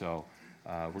So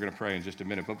we're going to pray in just a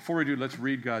minute. But before we do, let's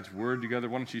read God's word together.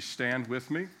 Why don't you stand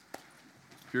with me?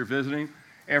 If you're visiting,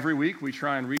 every week we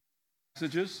try and read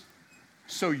passages.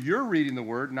 So you're reading the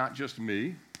word, not just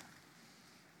me.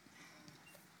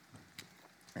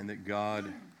 And that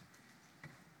God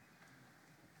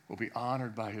will be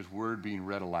honored by his word being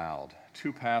read aloud.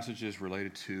 Two passages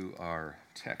related to our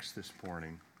text this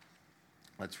morning.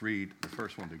 Let's read the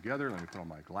first one together. Let me put on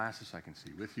my glasses so I can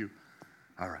see with you.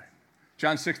 All right.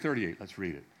 John 6:38, let's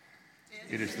read it.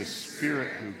 It is the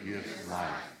Spirit who gives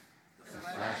life. The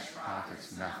flesh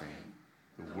profits nothing.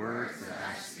 The words that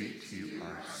I speak to you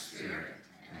are spirit,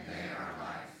 and they are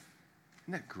life.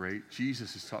 Isn't that great?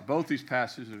 Jesus is taught. Both these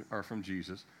passages are from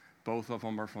Jesus. Both of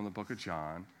them are from the book of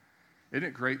John. Isn't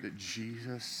it great that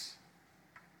Jesus,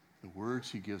 the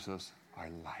words he gives us are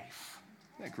life?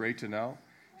 Isn't that great to know?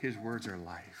 His words are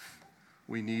life.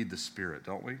 We need the Spirit,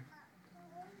 don't we?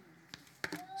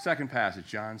 Second passage,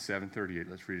 John 7:38.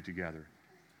 Let's read it together.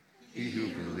 He who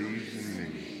believes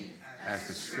in me, as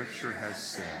the scripture has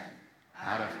said,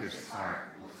 out of his heart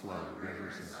will flow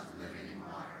rivers of living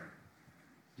water.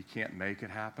 You can't make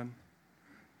it happen.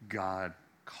 God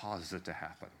causes it to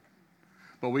happen.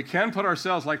 But we can put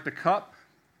ourselves like the cup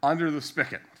under the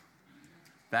spigot.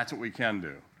 That's what we can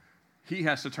do. He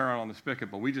has to turn on the spigot,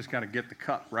 but we just kind of get the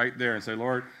cup right there and say,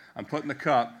 Lord, I'm putting the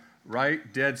cup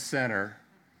right dead center.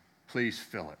 Please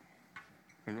fill it.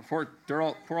 And pour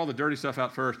all the dirty stuff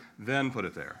out first, then put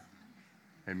it there.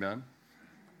 Amen?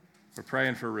 We're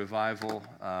praying for revival.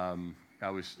 When I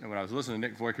was listening to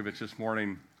Nick Vujkovic this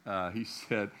morning,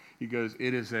 he goes,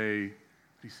 it is a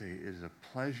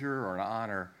pleasure or an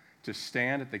honor to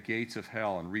stand at the gates of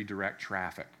hell and redirect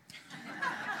traffic.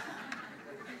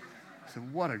 I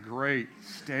said, what a great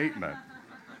statement.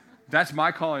 That's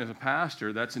my calling as a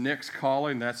pastor. That's Nick's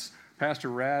calling. That's Pastor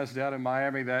Raz down in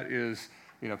Miami. That is,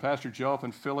 Pastor Joe up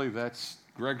in Philly. That's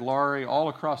Greg Laurie all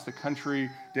across the country.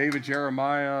 David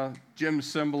Jeremiah, Jim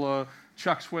Cymbala,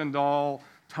 Chuck Swindoll,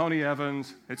 Tony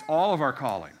Evans. It's all of our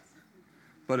calling.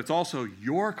 But it's also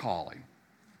your calling.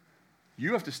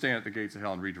 You have to stand at the gates of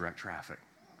hell and redirect traffic.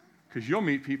 Because you'll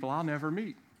meet people I'll never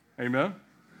meet. Amen?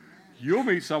 You'll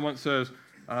meet someone that says,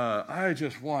 I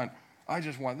just want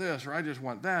this, or I just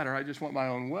want that, or I just want my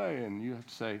own way. And you have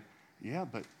to say, yeah,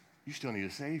 but you still need a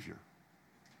Savior.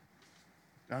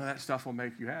 None of that stuff will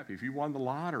make you happy. If you won the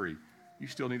lottery, you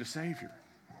still need a Savior.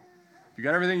 If you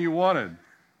got everything you wanted, you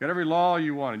got every law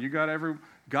you wanted, you got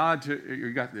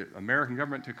the American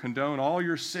government to condone all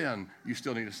your sin, you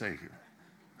still need a Savior.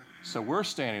 So we're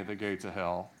standing at the gates of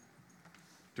hell,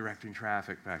 directing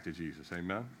traffic back to Jesus.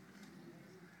 Amen?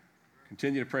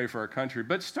 Continue to pray for our country.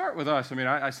 But start with us.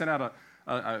 I sent out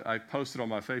I posted on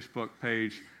my Facebook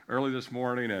page early this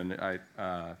morning, and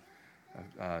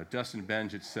Dustin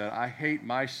Benj had said, I hate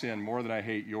my sin more than I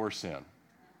hate your sin.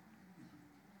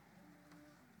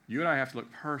 You and I have to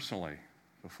look personally.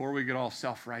 Before we get all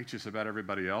self-righteous about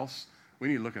everybody else, we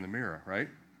need to look in the mirror, right?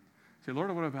 Say,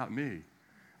 Lord, what about me?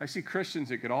 I see Christians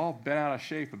that get all bent out of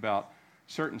shape about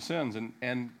certain sins,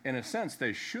 and in a sense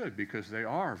they should, because they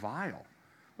are vile.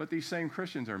 But these same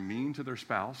Christians are mean to their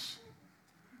spouse,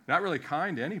 not really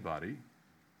kind to anybody,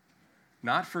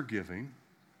 not forgiving,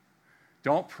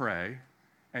 don't pray,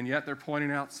 and yet they're pointing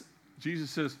out,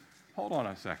 Jesus says, hold on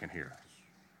a second here.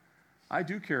 I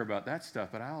do care about that stuff,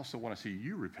 but I also want to see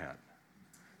you repent.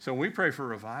 So when we pray for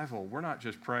revival, we're not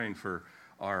just praying for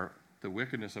the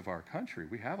wickedness of our country.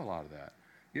 We have a lot of that.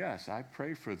 Yes, I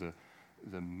pray for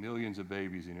the millions of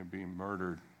babies being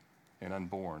murdered and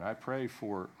unborn. I pray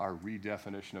for our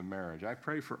redefinition of marriage. I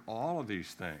pray for all of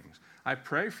these things. I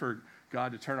pray for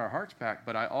God to turn our hearts back,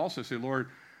 but I also say, Lord,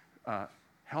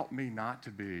 help me not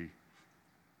to be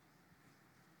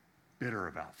bitter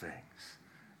about things,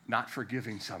 not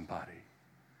forgiving somebody,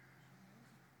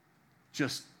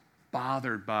 just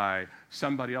bothered by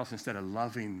somebody else instead of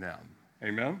loving them.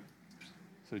 Amen?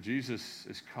 So Jesus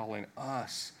is calling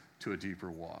us to a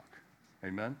deeper walk.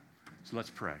 Amen? So let's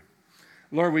pray.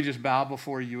 Lord, we just bow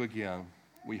before you again.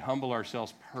 We humble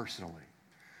ourselves personally.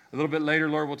 A little bit later,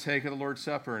 Lord, we'll take the Lord's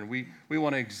Supper, and we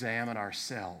want to examine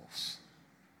ourselves.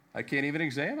 I can't even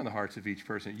examine the hearts of each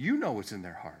person. You know what's in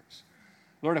their hearts.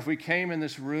 Lord, if we came in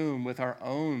this room with our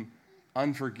own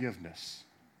unforgiveness,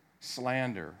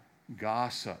 slander,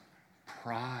 gossip,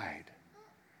 pride.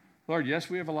 Lord, yes,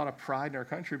 we have a lot of pride in our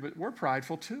country, but we're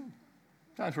prideful too.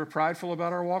 Sometimes we're prideful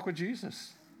about our walk with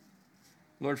Jesus.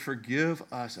 Lord, forgive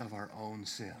us of our own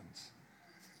sins.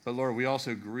 But Lord, we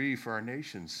also grieve for our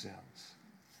nation's sins.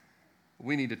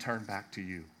 We need to turn back to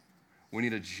you. We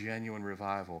need a genuine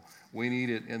revival. We need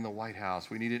it in the White House.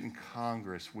 We need it in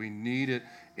Congress. We need it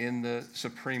in the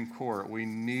Supreme Court. We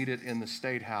need it in the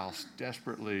State House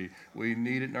desperately. We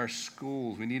need it in our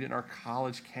schools. We need it in our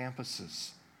college campuses.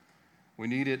 We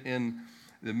need it in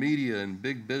the media and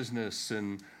big business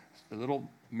and the little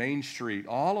Main Street,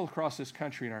 all across this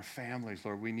country in our families,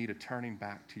 Lord. We need a turning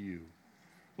back to you.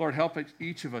 Lord, help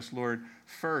each of us, Lord,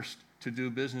 first to do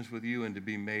business with you and to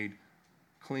be made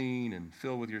clean and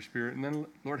filled with your Spirit. And then,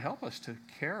 Lord, help us to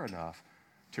care enough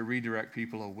to redirect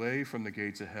people away from the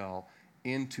gates of hell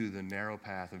into the narrow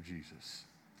path of Jesus.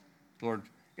 Lord,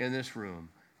 in this room,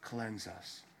 cleanse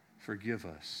us, forgive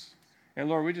us. And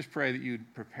Lord, we just pray that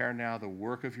you'd prepare now the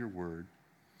work of your word.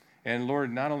 And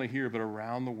Lord, not only here, but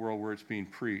around the world where it's being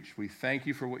preached. We thank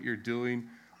you for what you're doing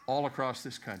all across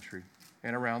this country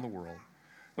and around the world.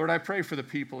 Lord, I pray for the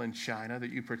people in China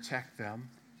that you protect them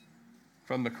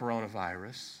from the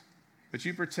coronavirus, that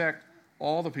you protect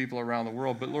all the people around the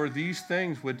world. But Lord, these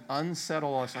things would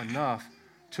unsettle us enough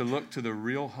to look to the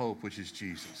real hope, which is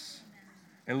Jesus.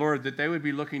 And Lord, that they would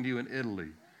be looking to you in Italy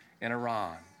and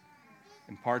Iran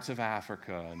and parts of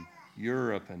Africa and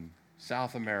Europe and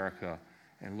South America.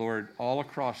 And Lord, all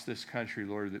across this country,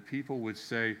 Lord, that people would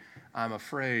say, I'm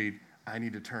afraid, I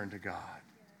need to turn to God.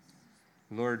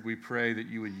 Lord, we pray that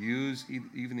you would use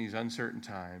even these uncertain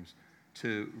times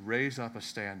to raise up a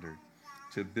standard,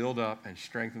 to build up and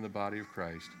strengthen the body of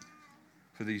Christ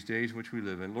for these days which we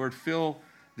live in. Lord, fill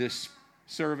this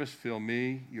service, fill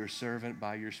me, your servant,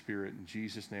 by your Spirit. In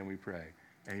Jesus' name we pray.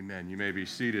 Amen. You may be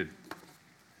seated.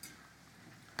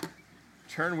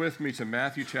 Turn with me to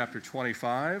Matthew chapter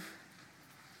 25.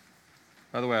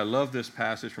 By the way, I love this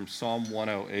passage from Psalm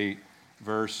 108,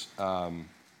 verse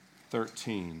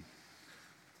 13.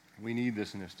 We need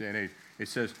this in this day and age. It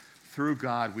says, through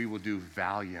God we will do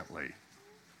valiantly.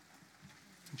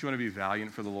 Don't you want to be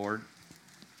valiant for the Lord?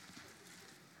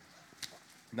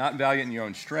 Not valiant in your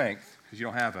own strength, because you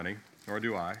don't have any, nor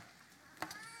do I.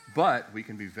 But we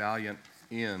can be valiant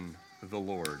in the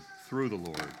Lord, through the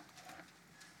Lord,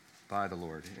 by the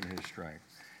Lord, in his strength.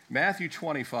 Matthew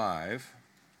 25,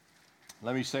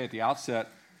 let me say at the outset,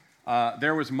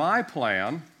 there was my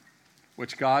plan,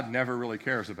 which God never really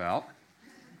cares about.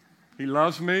 He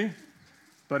loves me,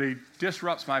 but he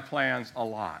disrupts my plans a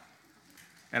lot.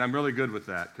 And I'm really good with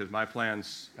that because my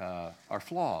plans are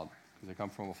flawed because they come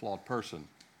from a flawed person.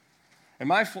 And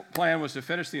my plan was to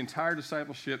finish the entire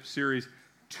discipleship series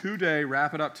today,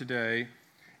 wrap it up today.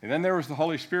 And then there was the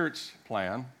Holy Spirit's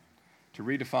plan to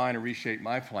redefine and reshape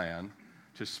my plan,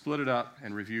 to split it up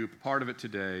and review part of it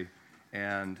today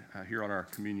and here on our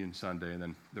Communion Sunday. And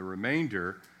then the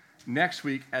remainder next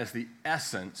week as the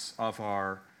essence of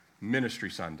our Ministry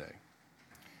Sunday.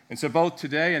 And so both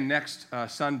today and next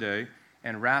Sunday,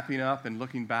 and wrapping up and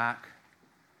looking back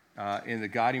in the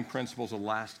guiding principles of the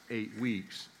last 8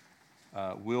 weeks,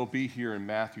 we'll be here in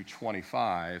Matthew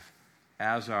 25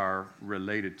 as our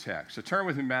related text. So turn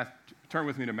with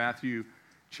me to Matthew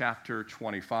chapter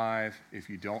 25. If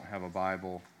you don't have a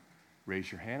Bible,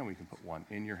 raise your hand and we can put one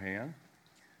in your hand.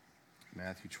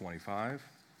 Matthew 25.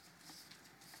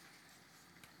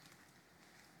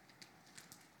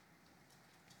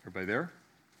 Everybody there?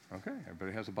 Okay,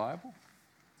 everybody has a Bible?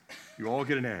 You all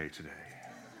get an A today.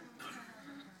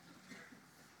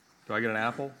 Do I get an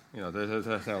apple? You know,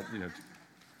 that's how, you know,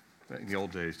 in the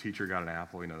old days, teacher got an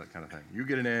apple, you know, that kind of thing. You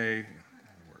get an A. It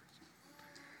works.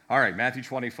 All right, Matthew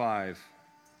 25,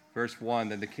 verse 1,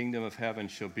 then the kingdom of heaven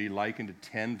shall be likened to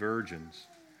 10 virgins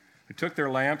who took their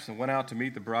lamps and went out to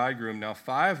meet the bridegroom. Now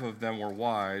 5 of them were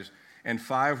wise and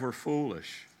 5 were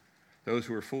foolish. Those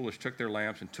who were foolish took their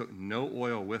lamps and took no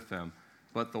oil with them,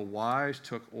 but the wise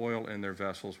took oil in their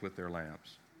vessels with their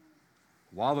lamps.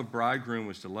 While the bridegroom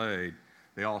was delayed,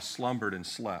 they all slumbered and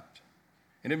slept.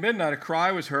 And at midnight a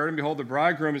cry was heard, and behold, the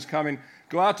bridegroom is coming.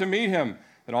 Go out to meet him.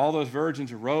 Then all those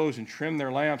virgins arose and trimmed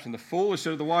their lamps. And the foolish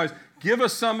said to the wise, give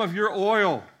us some of your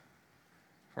oil,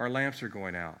 for our lamps are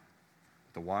going out.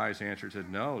 But the wise answered and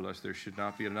said, no, lest there should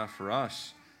not be enough for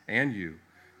us and you.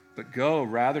 But go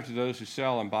rather to those who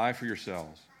sell and buy for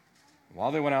yourselves. And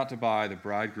while they went out to buy, the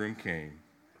bridegroom came.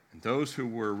 And those who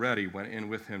were ready went in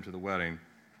with him to the wedding,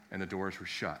 and the doors were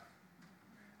shut.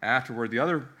 Afterward, the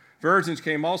other virgins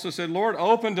came also and said, Lord,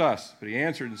 open to us. But he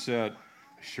answered and said,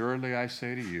 assuredly I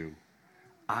say to you,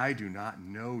 I do not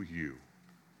know you.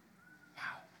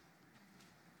 Wow.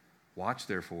 Watch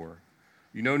therefore.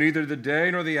 You know neither the day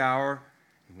nor the hour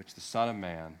in which the Son of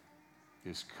Man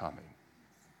is coming.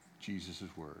 Jesus'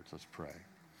 words. Let's pray.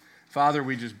 Father,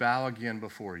 we just bow again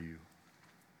before you.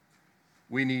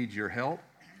 We need your help.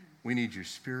 We need your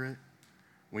Spirit.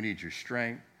 We need your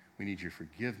strength. We need your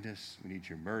forgiveness. We need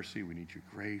your mercy. We need your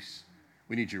grace.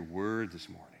 We need your word this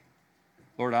morning.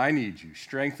 Lord, I need you.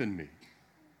 Strengthen me.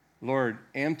 Lord,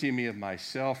 empty me of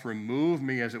myself. Remove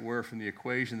me, as it were, from the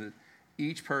equation, that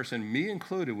each person, me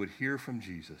included, would hear from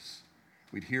Jesus.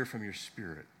 We'd hear from your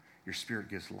Spirit. Your Spirit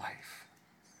gives life.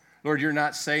 Lord, you're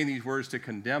not saying these words to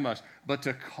condemn us, but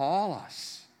to call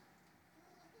us,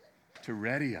 to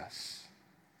ready us,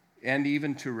 and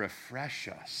even to refresh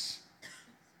us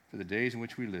for the days in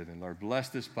which we live in. Lord, bless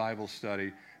this Bible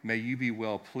study. May you be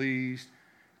well pleased.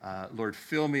 Lord,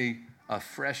 fill me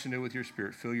afresh anew with your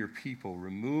Spirit. Fill your people.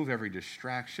 Remove every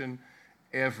distraction,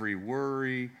 every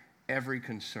worry, every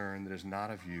concern that is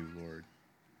not of you, Lord.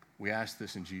 We ask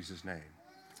this in Jesus' name.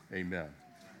 Amen.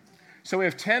 So we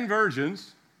have 10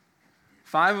 virgins,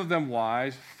 5 of them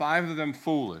wise, 5 of them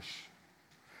foolish.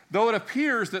 Though it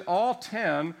appears that all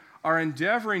 10 are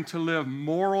endeavoring to live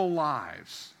moral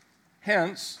lives,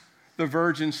 hence the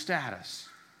virgin status.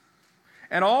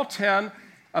 And all 10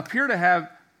 appear to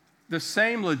have the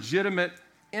same legitimate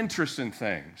interest in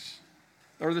things,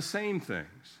 or the same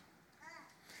things.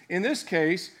 In this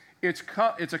case, it's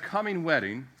a coming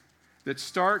wedding that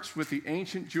starts with the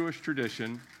ancient Jewish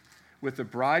tradition with the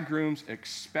bridegroom's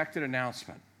expected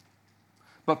announcement.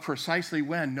 But precisely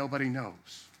when, nobody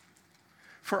knows.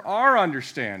 For our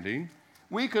understanding,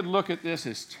 we could look at this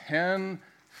as 10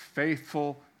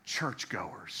 faithful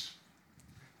churchgoers.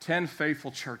 10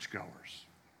 faithful churchgoers,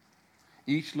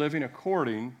 each living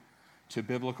according to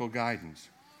biblical guidance.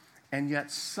 And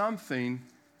yet something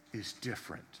is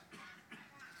different.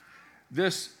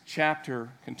 This chapter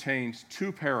contains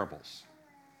 2 parables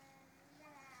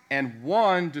and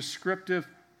 1 descriptive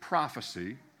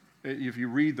prophecy. If you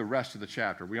read the rest of the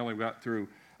chapter, we only got through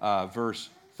verse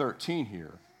 13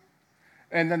 here.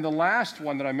 And then the last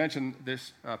one that I mentioned,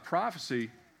 this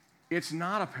prophecy, it's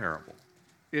not a parable.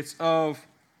 It's of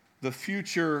the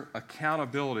future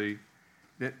accountability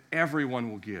that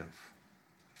everyone will give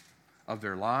of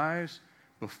their lives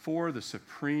before the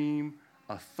supreme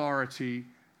authority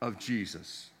of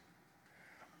Jesus.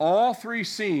 All 3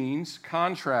 scenes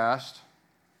contrast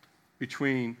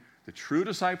between the true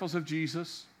disciples of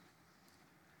Jesus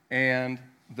and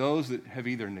those that have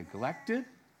either neglected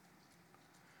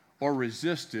or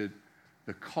resisted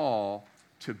the call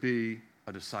to be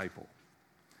a disciple.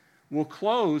 We'll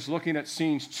close looking at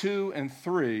scenes 2 and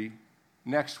 3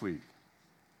 next week.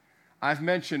 I've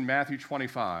mentioned Matthew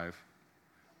 25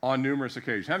 on numerous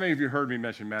occasions. How many of you heard me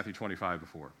mention Matthew 25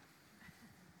 before?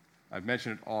 I've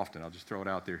mentioned it often. I'll just throw it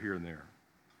out there here and there.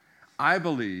 I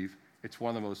believe it's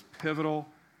one of the most pivotal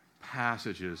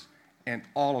passages in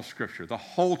all of Scripture, the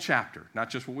whole chapter, not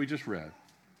just what we just read.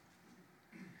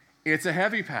 It's a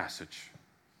heavy passage,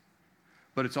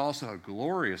 but it's also a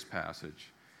glorious passage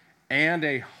and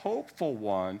a hopeful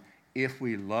one if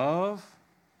we love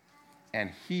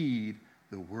and heed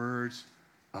the words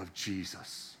of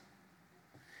Jesus.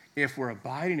 If we're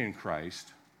abiding in Christ,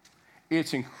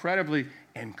 it's incredibly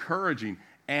encouraging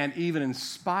and even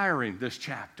inspiring, this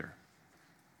chapter.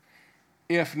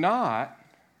 If not,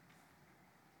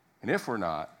 and if we're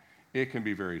not, it can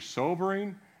be very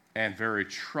sobering and very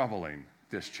troubling,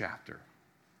 this chapter.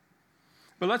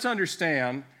 But let's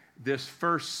understand this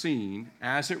first scene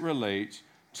as it relates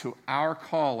to our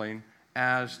calling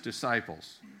as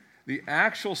disciples. The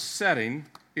actual setting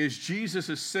is Jesus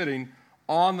is sitting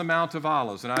on the Mount of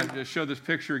Olives. And I just showed this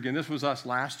picture again. This was us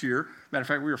last year. Matter of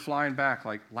fact, we were flying back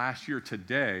like last year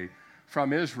today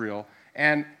from Israel.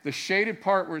 And the shaded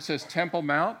part where it says Temple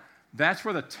Mount, that's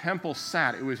where the temple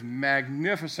sat. It was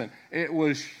magnificent. It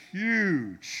was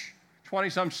huge,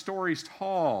 20-some stories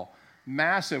tall,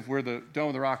 massive where the Dome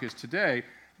of the Rock is today.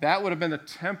 That would have been the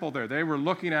temple there. They were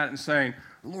looking at it and saying,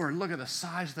 Lord, look at the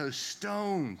size of those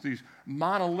stones, these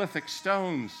monolithic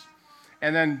stones.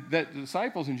 And then the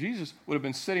disciples and Jesus would have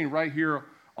been sitting right here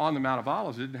on the Mount of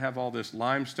Olives. It didn't have all this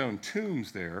limestone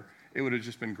tombs there. It would have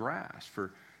just been grass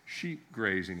for sheep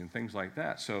grazing and things like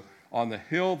that. So on the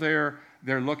hill there,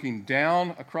 they're looking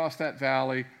down across that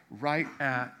valley right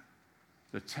at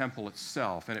the temple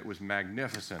itself. And it was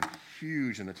magnificent,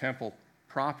 huge. And the temple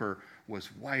proper was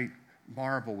white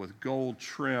marble with gold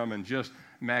trim and just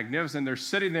magnificent. They're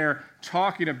sitting there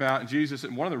talking about Jesus.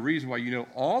 And one of the reasons why you know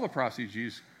all the prophecies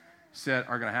Jesus said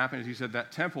are going to happen is he said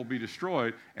that temple will be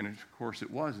destroyed. And of course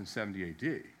it was in 70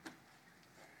 AD.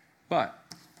 But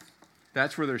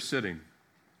that's where they're sitting.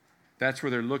 That's where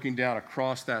they're looking down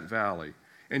across that valley.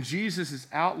 And Jesus is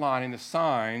outlining the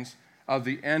signs of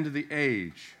the end of the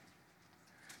age,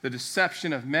 the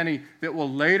deception of many that will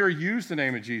later use the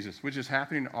name of Jesus, which is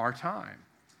happening in our time.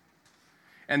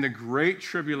 And the great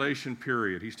tribulation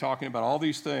period. He's talking about all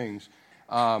these things.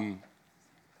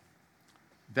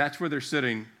 That's where they're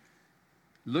sitting,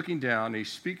 looking down, and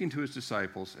he's speaking to his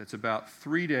disciples. It's about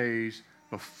 3 days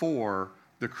before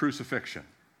the crucifixion.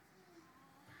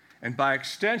 And by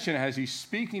extension, as he's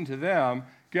speaking to them,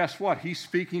 guess what? He's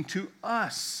speaking to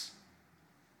us.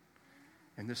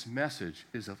 And this message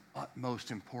is of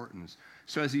utmost importance.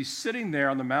 So as he's sitting there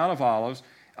on the Mount of Olives,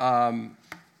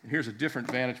 here's a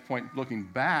different vantage point looking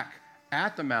back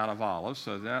at the Mount of Olives.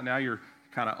 So now you're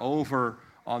kind of over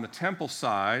on the temple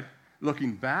side,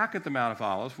 looking back at the Mount of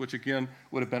Olives, which again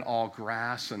would have been all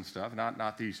grass and stuff,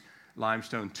 not these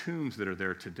limestone tombs that are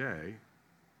there today.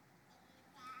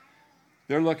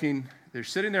 They're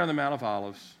sitting there on the Mount of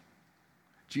Olives,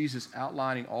 Jesus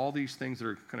outlining all these things that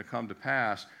are going to come to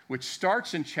pass, which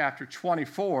starts in chapter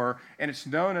 24, and it's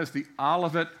known as the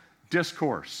Olivet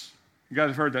Discourse. You guys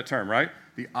have heard that term, right?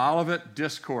 The Olivet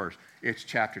Discourse. It's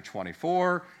chapter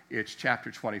 24, it's chapter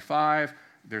 25.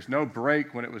 There's no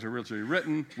break when it was originally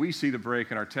written. We see the break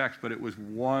in our text, but it was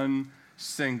one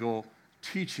single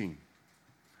teaching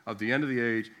of the end of the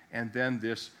age, and then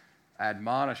this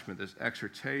admonishment, this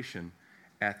exhortation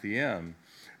at the end.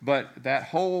 But that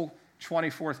whole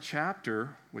 24th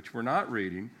chapter, which we're not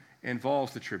reading,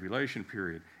 involves the tribulation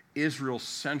period, Israel's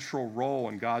central role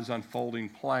in God's unfolding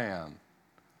plan.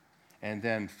 And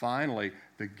then finally,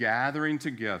 the gathering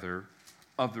together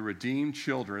of the redeemed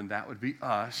children, that would be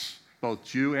us, both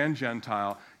Jew and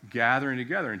Gentile, gathering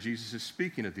together. And Jesus is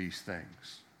speaking of these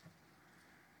things.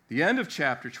 The end of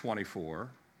chapter 24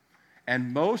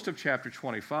 and most of chapter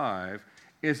 25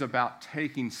 is about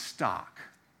taking stock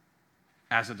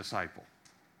as a disciple.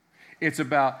 It's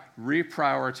about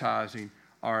reprioritizing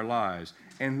our lives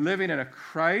and living in a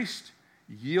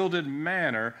Christ-yielded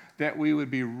manner that we would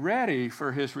be ready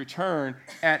for his return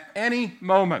at any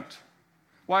moment.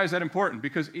 Why is that important?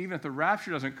 Because even if the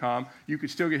rapture doesn't come, you could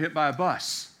still get hit by a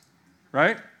bus,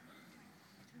 right?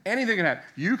 Anything can happen.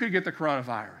 You could get the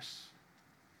coronavirus.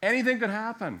 Anything could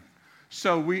happen.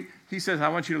 So he says, I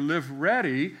want you to live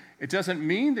ready. It doesn't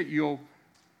mean that you'll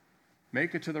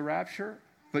make it to the rapture,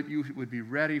 but you would be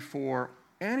ready for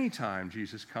any time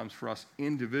Jesus comes for us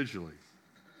individually.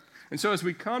 And so as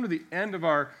we come to the end of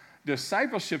our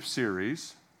discipleship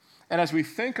series, and as we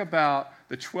think about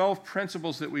the 12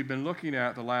 principles that we've been looking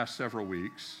at the last several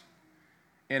weeks,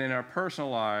 and in our personal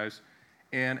lives,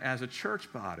 and as a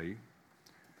church body,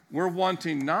 we're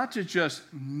wanting not to just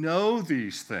know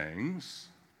these things,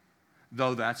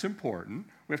 though that's important.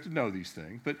 We have to know these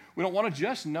things, but we don't want to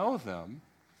just know them,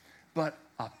 but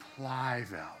apply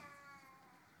them.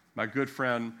 My good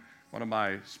friend, one of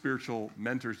my spiritual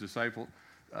mentors, his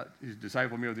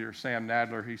disciple me over the year, Sam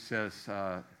Nadler, he says,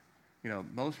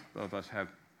 most of us have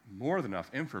more than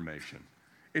enough information.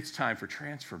 It's time for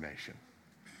transformation.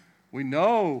 We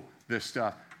know this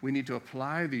stuff. We need to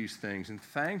apply these things, and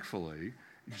thankfully,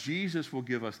 Jesus will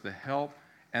give us the help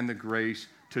and the grace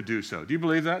to do so. Do you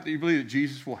believe that? Do you believe that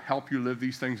Jesus will help you live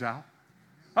these things out?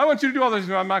 I want you to do all this.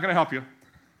 I'm not going to help you.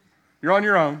 You're on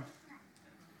your own.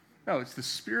 No, it's the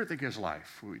Spirit that gives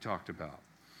life, what we talked about.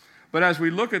 But as we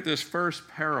look at this first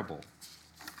parable,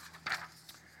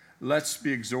 let's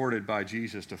be exhorted by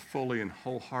Jesus to fully and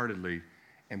wholeheartedly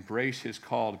embrace his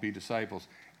call to be disciples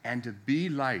and to be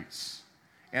lights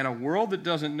in a world that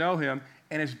doesn't know him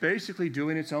and is basically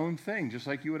doing its own thing, just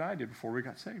like you and I did before we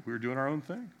got saved. We were doing our own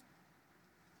thing.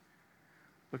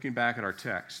 Looking back at our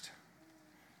text,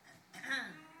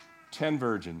 10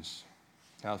 virgins.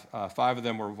 Now, 5 of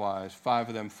them were wise, 5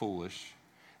 of them foolish.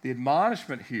 The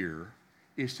admonishment here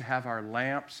is to have our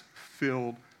lamps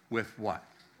filled with what?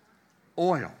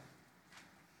 Oil.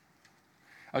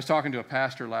 I was talking to a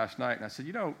pastor last night, and I said,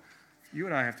 you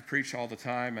and I have to preach all the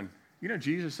time, and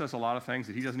Jesus says a lot of things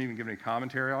that he doesn't even give any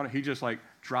commentary on it. He just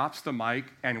drops the mic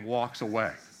and walks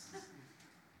away.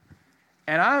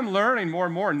 And I'm learning more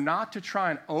and more not to try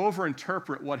and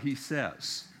overinterpret what he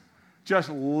says. Just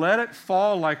let it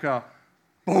fall like a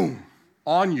boom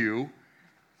on you,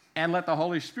 and let the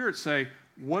Holy Spirit say,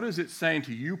 what is it saying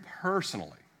to you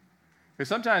personally? Because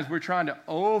sometimes we're trying to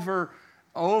over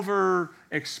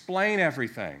explain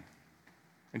everything.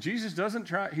 And Jesus doesn't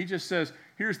try, he just says,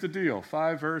 here's the deal,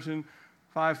 5 virgin,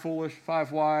 5 foolish,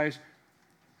 5 wise.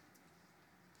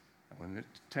 When it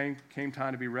came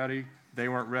time to be ready, they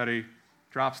weren't ready,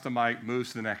 drops the mic,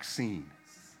 moves to the next scene.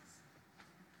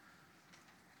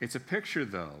 It's a picture,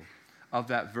 though, of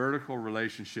that vertical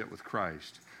relationship with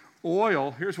Christ.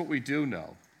 Oil, here's what we do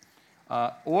know.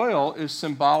 Oil is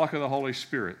symbolic of the Holy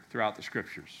Spirit throughout the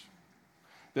Scriptures.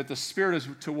 That the Spirit is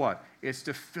to what? It's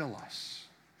to fill us.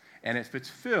 And if it's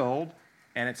filled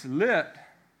and it's lit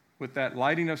with that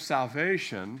lighting of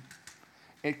salvation,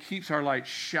 it keeps our light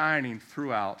shining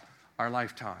throughout our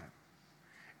lifetime.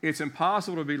 It's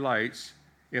impossible to be lights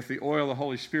if the oil of the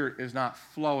Holy Spirit is not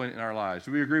flowing in our lives.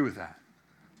 Do we agree with that?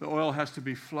 The oil has to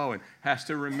be flowing, has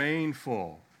to remain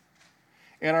full.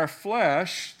 In our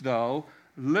flesh, though,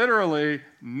 literally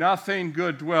nothing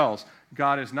good dwells.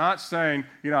 God is not saying,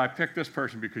 I picked this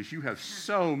person because you have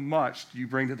so much you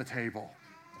bring to the table.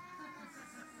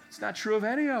 It's not true of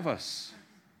any of us.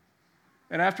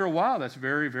 And after a while, that's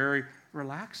very, very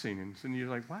relaxing. And then you're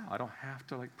like, wow, I don't have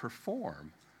to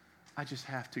perform. I just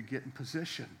have to get in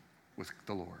position with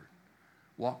the Lord,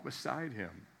 walk beside him.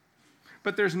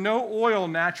 But there's no oil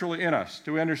naturally in us.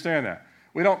 Do we understand that?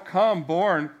 We don't come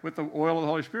born with the oil of the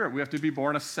Holy Spirit. We have to be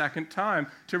born a second time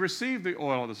to receive the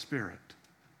oil of the Spirit.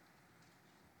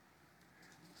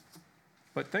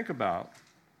 But think about,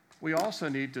 we also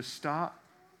need to stop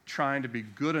trying to be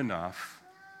good enough,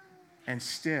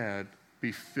 instead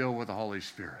be filled with the Holy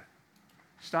Spirit.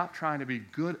 Stop trying to be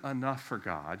good enough for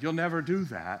God. You'll never do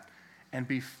that. And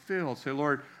be filled. Say,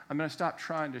 Lord, I'm going to stop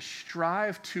trying to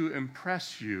strive to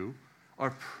impress you or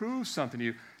prove something to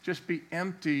you. Just be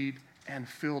emptied and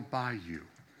filled by you.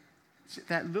 See,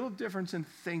 that little difference in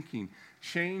thinking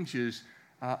changes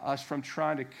us from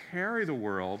trying to carry the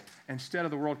world instead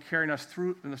of the world carrying us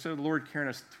through, instead of the Lord carrying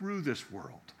us through this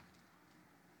world.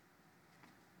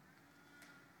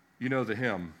 You know the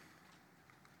hymn,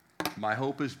 my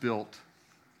hope is built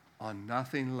on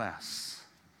nothing less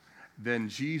than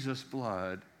Jesus'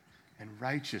 blood and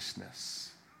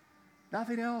righteousness.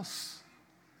 Nothing else.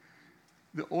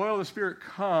 The oil of the Spirit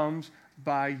comes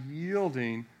by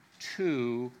yielding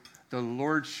to the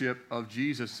lordship of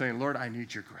Jesus, saying, Lord, I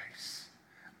need your grace.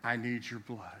 I need your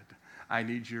blood. I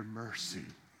need your mercy.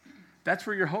 That's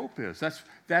where your hope is.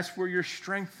 That's where your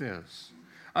strength is.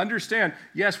 Understand,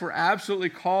 yes, we're absolutely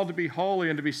called to be holy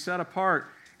and to be set apart,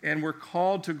 and we're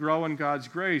called to grow in God's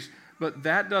grace, but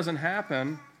that doesn't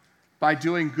happen by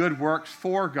doing good works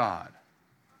for God.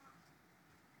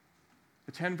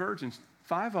 The 10 virgins,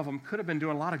 5 of them could have been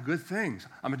doing a lot of good things.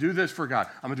 I'm going to do this for God.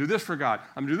 I'm going to do this for God.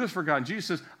 I'm going to do this for God. And Jesus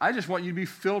says, I just want you to be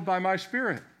filled by my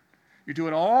Spirit. You're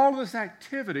doing all this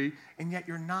activity, and yet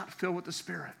you're not filled with the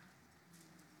Spirit.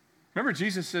 Remember,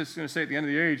 Jesus is going to say at the end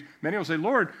of the age, many will say,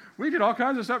 Lord, we did all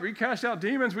kinds of stuff. We cast out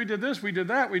demons. We did this. We did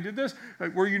that. We did this.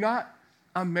 Were you not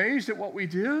amazed at what we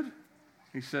did?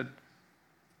 He said,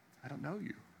 I don't know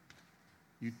you.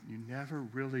 You never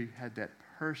really had that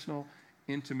personal,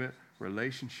 intimate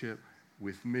relationship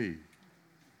with me.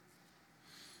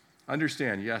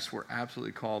 Understand, yes, we're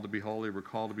absolutely called to be holy. We're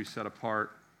called to be set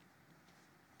apart.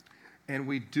 And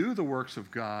we do the works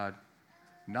of God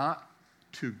not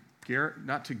to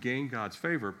gain God's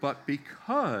favor, but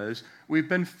because we've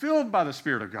been filled by the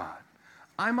Spirit of God.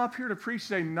 I'm up here to preach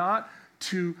today not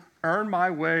to earn my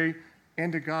way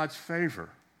into God's favor.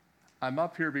 I'm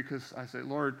up here because I say,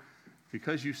 Lord,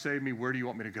 because you saved me, where do you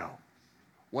want me to go?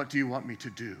 What do you want me to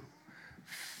do?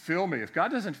 Fill me. If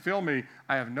God doesn't fill me,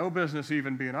 I have no business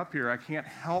even being up here. I can't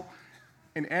help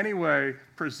in any way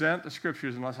present the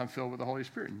Scriptures unless I'm filled with the Holy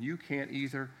Spirit. And you can't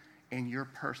either in your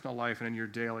personal life and in your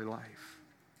daily life.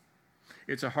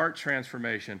 It's a heart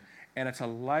transformation, and it's a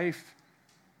life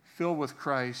filled with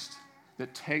Christ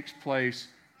that takes place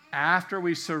after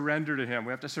we surrender to Him.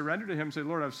 We have to surrender to Him and say,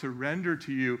 Lord, I've surrendered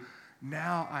to you.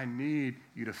 Now I need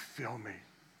you to fill me,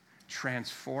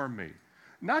 transform me.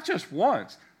 Not just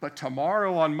once, but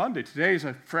tomorrow on Monday. Today is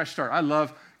a fresh start. I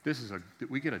love,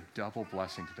 we get a double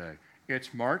blessing today.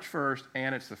 It's March 1st,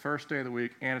 and it's the first day of the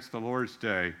week, and it's the Lord's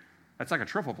Day. That's like a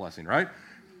triple blessing, right?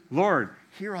 Lord,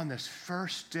 here on this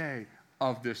first day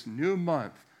of this new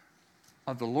month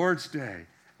of the Lord's Day,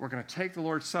 we're going to take the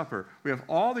Lord's Supper. We have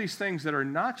all these things that are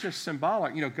not just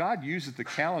symbolic. You know, God uses the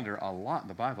calendar a lot in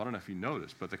the Bible. I don't know if you know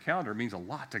this, but the calendar means a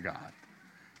lot to God.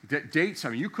 Dates, I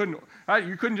mean, you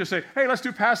couldn't just say, hey, let's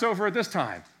do Passover at this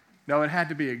time. No, it had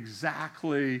to be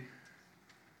exactly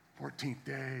 14th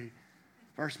day,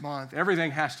 first month. Everything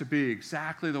has to be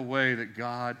exactly the way that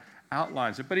God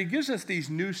outlines it. But He gives us these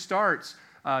new starts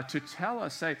to tell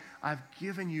us, say, I've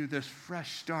given you this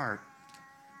fresh start.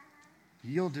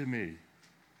 Yield to me.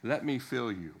 Let me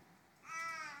fill you.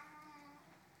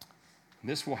 And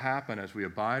this will happen as we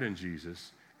abide in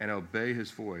Jesus and obey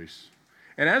His voice.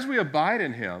 And as we abide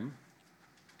in Him,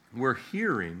 we're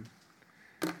hearing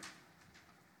and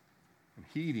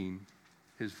heeding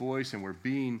His voice, and we're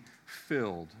being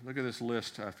filled. Look at this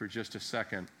list for just a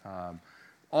second.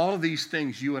 All of these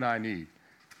things you and I need.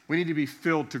 We need to be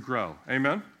filled to grow.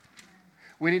 Amen?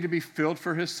 We need to be filled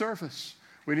for His service.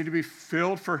 We need to be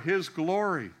filled for His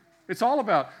glory. It's all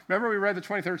about, remember we read the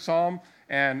 23rd Psalm,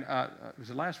 and was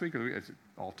it last week? Or it's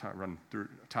all time run through,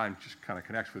 time just kind of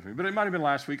connects with me. But it might have been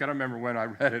last week. I don't remember when I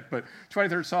read it. But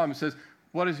 23rd Psalm, it says,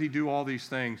 What does he do all these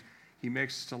things? He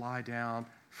makes us to lie down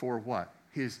for what?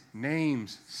 His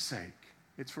name's sake.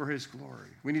 It's for his glory.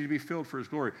 We need to be filled for his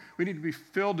glory. We need to be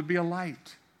filled to be a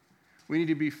light. We need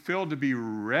to be filled to be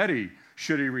ready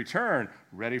should he return,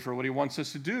 ready for what he wants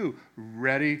us to do,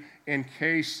 ready in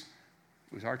case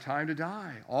it was our time to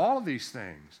die. All of these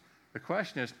things. The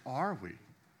question is, are we?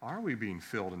 Are we being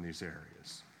filled in these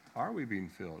areas? Are we being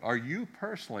filled? Are you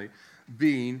personally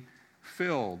being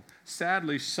filled?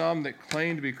 Sadly, some that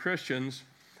claim to be Christians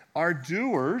are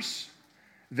doers.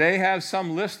 They have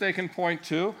some list they can point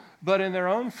to, but in their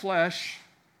own flesh,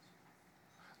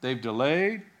 they've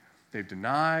delayed, they've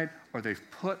denied, or they've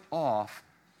put off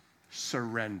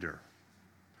surrender.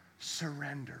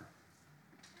 Surrender.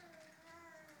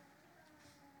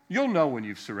 You'll know when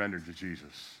you've surrendered to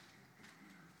Jesus.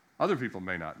 Other people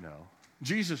may not know.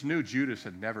 Jesus knew Judas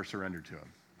had never surrendered to him.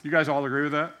 You guys all agree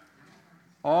with that?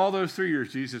 All those 3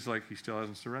 years, Jesus, he still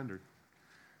hasn't surrendered.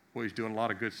 Well, he's doing a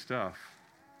lot of good stuff.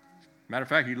 Matter of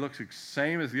fact, he looks the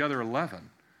same as the other 11,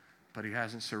 but he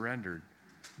hasn't surrendered.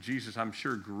 Jesus, I'm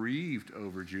sure, grieved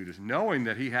over Judas, knowing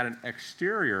that he had an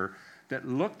exterior that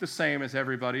looked the same as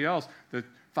everybody else. The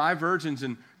 5 virgins,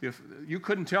 and you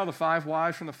couldn't tell the 5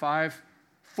 wise from the 5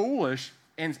 foolish,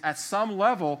 and at some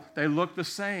level, they look the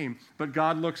same. But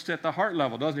God looks at the heart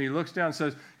level, doesn't he? He looks down and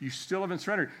says, you still haven't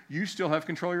surrendered. You still have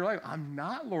control of your life. I'm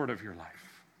not Lord of your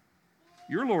life.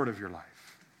 You're Lord of your life.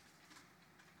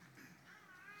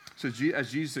 So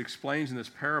as Jesus explains in this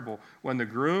parable, when the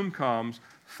groom comes,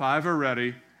 5 are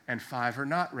ready and 5 are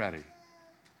not ready.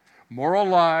 Moral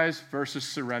lives versus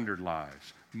surrendered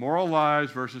lives. Moral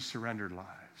lives versus surrendered lives.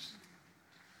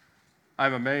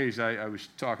 I'm amazed. I was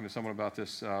talking to someone about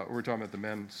this. We were talking about the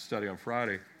men's study on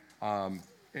Friday.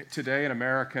 Today in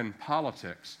American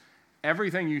politics,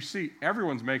 everything you see,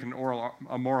 everyone's making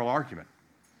a moral argument.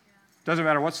 Doesn't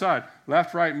matter what side,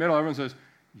 left, right, middle, everyone says,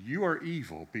 you are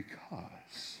evil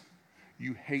because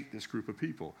you hate this group of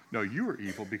people. No, you are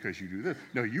evil because you do this.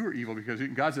 No, you are evil because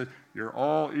God said, you're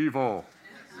all evil.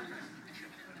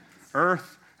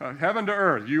 Earth, heaven to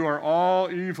earth, you are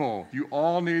all evil. You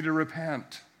all need to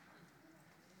repent.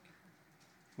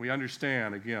 We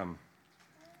understand, again,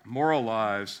 moral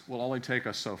lives will only take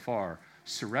us so far.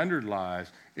 Surrendered lives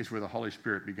is where the Holy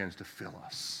Spirit begins to fill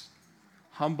us.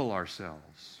 Humble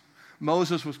ourselves.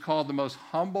 Moses was called the most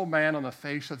humble man on the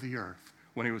face of the earth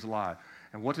when he was alive.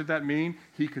 And what did that mean?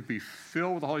 He could be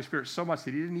filled with the Holy Spirit so much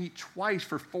that he didn't eat twice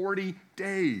for 40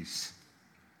 days.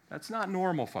 That's not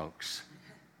normal, folks.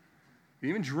 He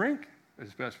didn't even drink,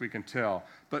 as best we can tell.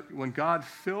 But when God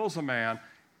fills a man,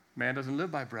 man doesn't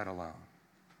live by bread alone.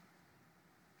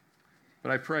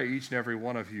 But I pray each and every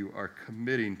one of you are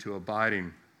committing to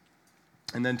abiding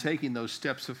and then taking those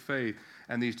steps of faith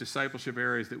and these discipleship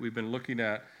areas that we've been looking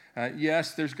at.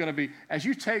 Yes, there's going to be, as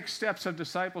you take steps of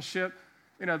discipleship,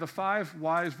 the 5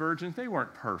 wise virgins, they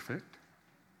weren't perfect.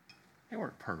 They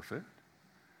weren't perfect.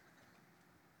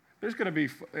 There's going to be,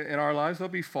 in our lives,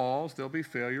 there'll be falls, there'll be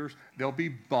failures, there'll be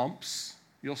bumps.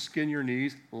 You'll skin your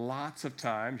knees lots of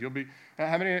times. You'll be,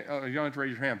 how many, you don't have to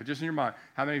raise your hand, but just in your mind,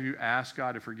 how many of you ask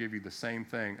God to forgive you the same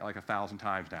thing like 1,000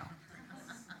 times now?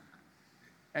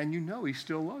 And He's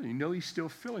still loving you. He's still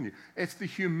filling you. It's the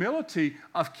humility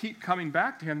of keep coming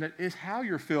back to Him that is how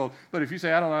you're filled. But if you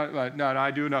say, I don't know, no,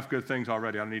 I do enough good things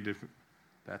already, I don't need to,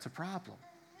 that's a problem.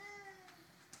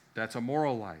 That's a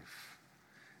moral life.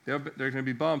 There's going to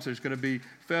be bumps, there's going to be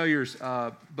failures,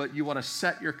 but you want to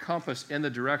set your compass in the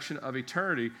direction of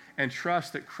eternity and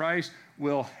trust that Christ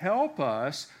will help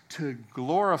us to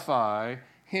glorify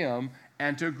Him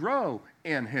and to grow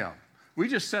in Him. We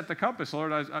just set the compass,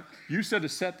 Lord. You said to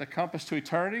set the compass to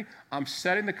eternity. I'm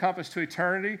setting the compass to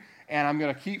eternity, and I'm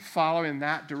going to keep following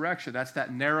that direction. That's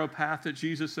that narrow path that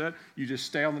Jesus said. You just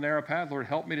stay on the narrow path. Lord,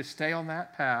 help me to stay on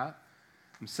that path.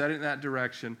 I'm setting in that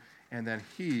direction, and then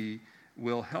He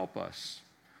will help us.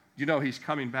 He's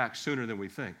coming back sooner than we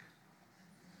think.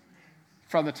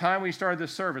 From the time we started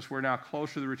this service, we're now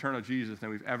closer to the return of Jesus than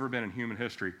we've ever been in human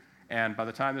history. And by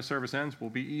the time this service ends, we'll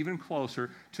be even closer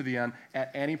to the end.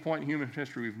 At any point in human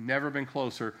history, we've never been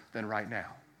closer than right now.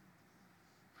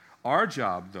 Our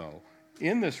job, though,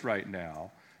 in this right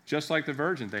now, just like the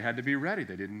virgins, they had to be ready.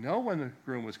 They didn't know when the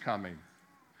groom was coming,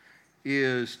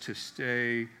 is to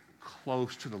stay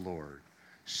close to the Lord,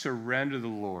 surrender to the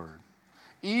Lord.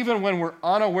 Even when we're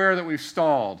unaware that we've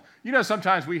stalled.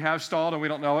 Sometimes we have stalled and we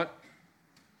don't know it.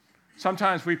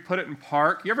 Sometimes we put it in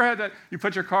park. You ever had that? You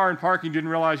put your car in park and you didn't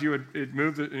realize it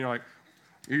moved, and you're like,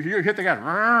 you hit the gas,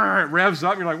 it revs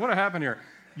up, and you're like, what happened here?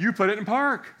 You put it in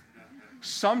park.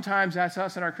 Sometimes that's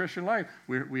us in our Christian life.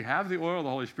 We have the oil of the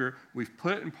Holy Spirit, we've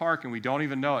put it in park and we don't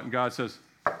even know it, and God says,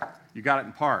 you got it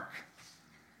in park.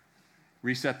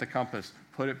 reset the compass,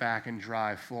 put it back, and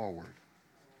drive forward.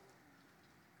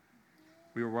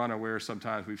 We were unaware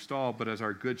sometimes we've stalled, but as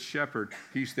our good shepherd,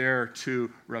 he's there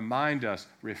to remind us,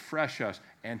 refresh us,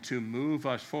 and to move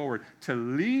us forward, to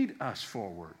lead us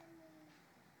forward.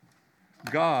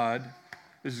 God,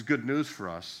 this is good news for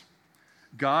us,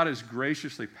 God is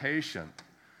graciously patient,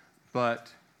 but,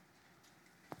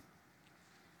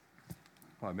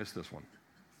 I missed this one.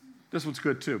 This one's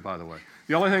good too, by the way.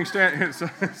 The only thing I'll get to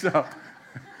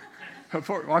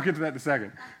that in a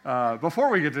second. Before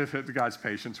we get to God's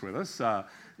patience with us,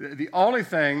 the only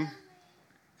thing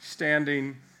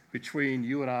standing between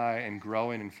you and I and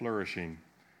growing and flourishing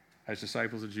as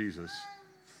disciples of Jesus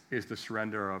is the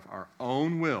surrender of our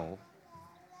own will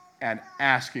and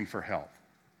asking for help.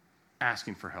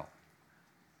 Asking for help.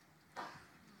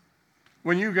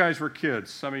 When you guys were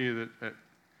kids, some of you that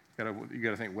you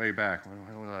got to think way back.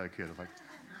 When was I a kid? Like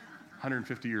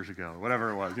 150 years ago, whatever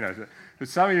it was. But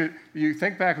some of you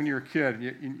think back when you were a kid,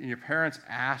 and your parents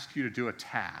asked you to do a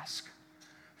task.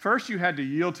 First, you had to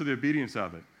yield to the obedience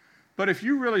of it. But if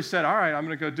you really said, all right, I'm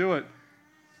going to go do it,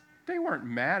 they weren't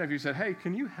mad if you said, hey,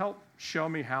 can you help show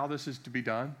me how this is to be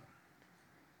done?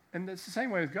 And it's the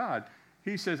same way with God.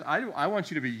 He says, I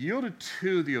want you to be yielded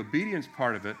to the obedience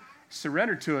part of it,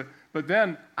 surrender to it, but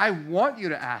then I want you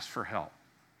to ask for help.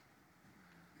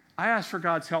 I ask for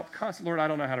God's help constantly. Lord, I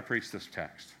don't know how to preach this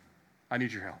text. I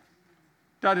need your help.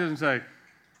 God doesn't say,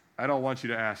 I don't want you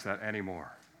to ask that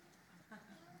anymore.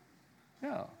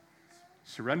 No.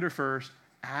 Surrender first,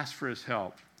 ask for his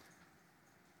help.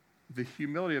 The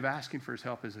humility of asking for his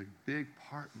help is a big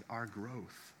part in our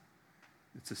growth.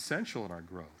 It's essential in our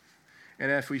growth.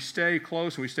 And if we stay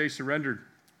close and we stay surrendered,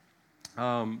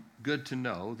 good to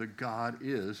know that God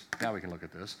is, now we can look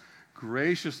at this,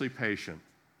 graciously patient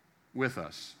with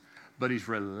us, but he's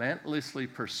relentlessly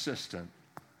persistent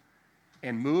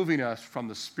in moving us from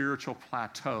the spiritual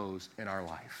plateaus in our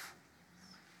life.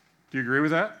 Do you agree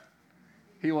with that?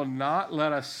 He will not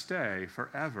let us stay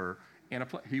forever in a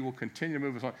place. He will continue to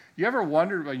move us on. You ever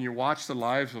wondered when you watch the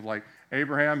lives of like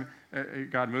Abraham,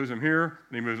 God moves him here,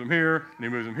 and he moves him here, and he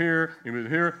moves him here, and he moves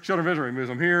him here. Children of Israel, he moves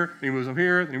them here, and he moves them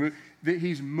here, and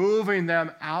he's moving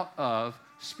them out of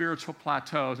spiritual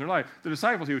plateaus in their life. The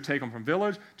disciples, he would take them from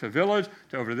village to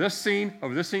over this scene,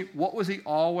 over this scene. What was he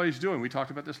always doing? We talked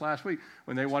about this last week.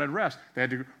 When they wanted rest, they had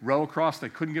to row across. They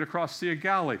couldn't get across the Sea of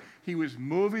Galilee. He was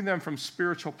moving them from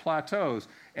spiritual plateaus.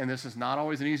 And this is not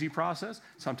always an easy process.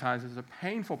 Sometimes it's a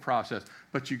painful process.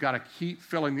 But you got to keep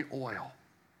filling the oil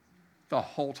the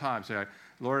whole time. Say,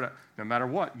 Lord, no matter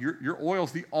what, your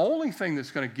oil's the only thing that's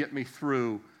going to get me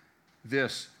through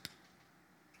this,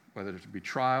 whether it be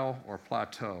trial or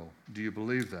plateau. Do you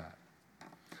believe that?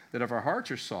 That if our hearts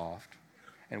are soft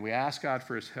and we ask God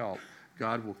for his help,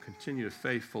 God will continue to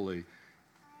faithfully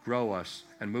grow us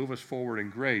and move us forward in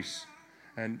grace.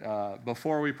 And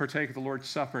before we partake of the Lord's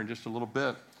Supper in just a little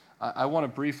bit, I want to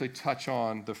briefly touch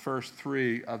on the first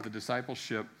three of the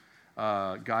discipleship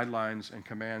guidelines and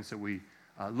commands that we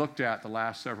looked at the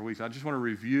last several weeks. I just want to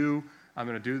review. I'm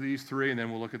going to do these three, and then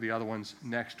we'll look at the other ones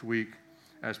next week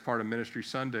as part of Ministry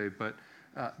Sunday. But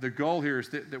the goal here is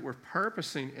that we're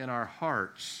purposing in our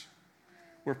hearts.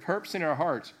 We're purposing in our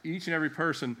hearts, each and every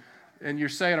person. And you're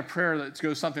saying a prayer that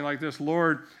goes something like this: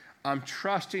 Lord, I'm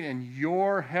trusting in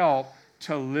your help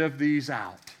to live these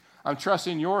out. I'm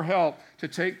trusting your help to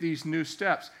take these new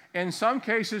steps. In some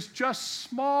cases, just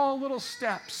small little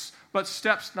steps, but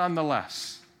steps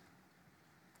nonetheless.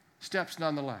 Steps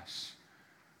nonetheless.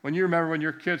 When you remember when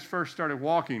your kids first started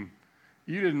walking,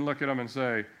 you didn't look at them and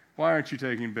say, why aren't you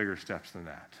taking bigger steps than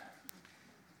that?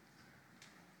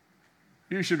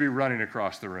 You should be running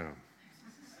across the room.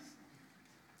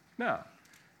 No.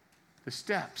 The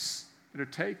steps that are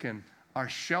taken are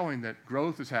showing that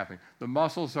growth is happening. The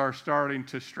muscles are starting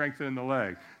to strengthen in the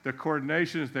leg. The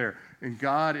coordination is there. And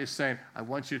God is saying, I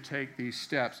want you to take these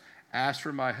steps. Ask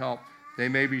for my help. They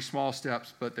may be small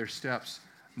steps, but they're steps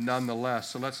nonetheless.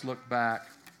 So let's look back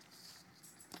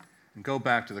and go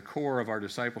back to the core of our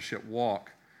discipleship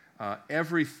walk.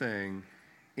 Everything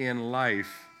in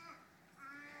life,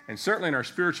 and certainly in our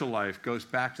spiritual life, goes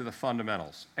back to the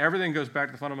fundamentals. Everything goes back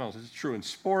to the fundamentals. It's true in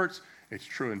sports. It's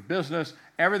true in business.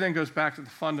 Everything goes back to the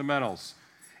fundamentals.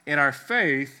 In our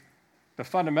faith, the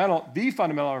fundamental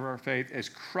of our faith is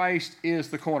Christ is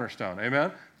the cornerstone.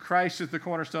 Amen? Christ is the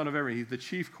cornerstone of everything. He's the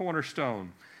chief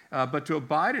cornerstone. But to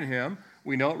abide in him,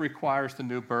 we know it requires the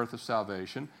new birth of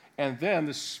salvation, and then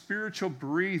the spiritual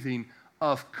breathing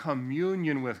of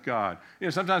communion with God.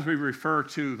 Sometimes we refer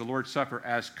to the Lord's Supper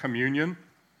as communion,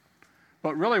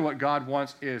 but really what God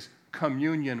wants is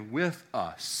communion with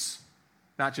us.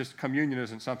 Not just communion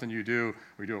isn't something you do.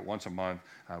 We do it once a month.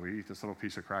 We eat this little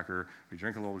piece of cracker. We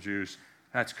drink a little juice.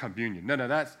 That's communion.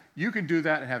 No, you can do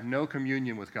that and have no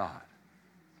communion with God.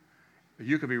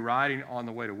 You could be riding on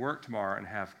the way to work tomorrow and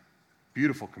have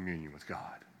beautiful communion with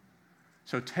God.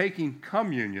 So taking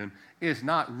communion is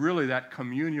not really that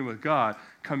communion with God.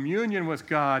 Communion with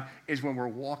God is when we're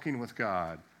walking with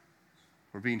God.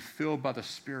 We're being filled by the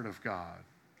Spirit of God.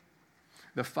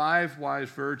 The 5 wise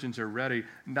virgins are ready,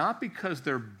 not because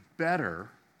they're better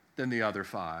than the other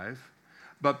 5,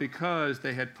 but because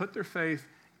they had put their faith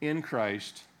in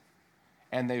Christ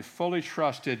and they fully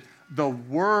trusted the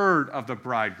word of the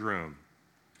bridegroom.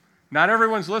 Not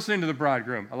everyone's listening to the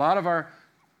bridegroom. A lot of our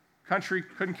country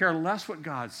couldn't care less what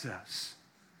God says.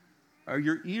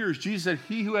 Your ears, Jesus said,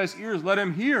 he who has ears, let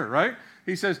him hear, right?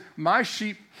 He says, my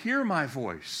sheep hear my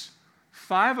voice.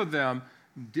 5 of them,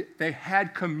 they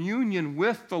had communion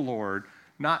with the Lord,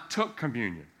 not took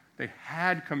communion. They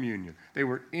had communion. They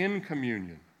were in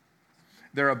communion.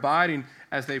 They're abiding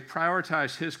as they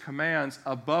prioritize his commands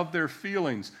above their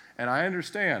feelings. And I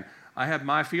understand. I have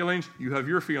my feelings, you have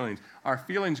your feelings. Our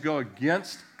feelings go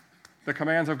against the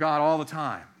commands of God all the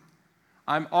time.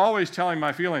 I'm always telling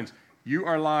my feelings, you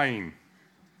are lying.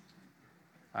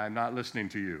 I'm not listening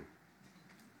to you.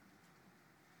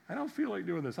 I don't feel like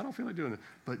doing this. I don't feel like doing this.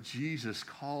 But Jesus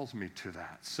calls me to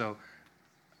that. So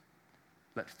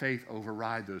let faith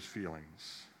override those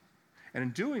feelings. And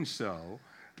in doing so,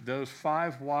 those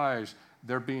 5 wise,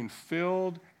 they're being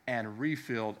filled and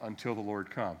refilled until the Lord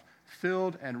comes.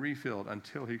 Filled and refilled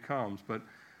until he comes. But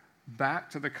back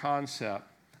to the concept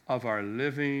of our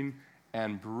living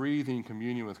and breathing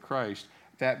communion with Christ.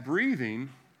 That breathing,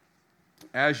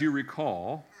 as you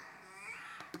recall,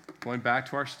 going back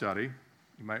to our study,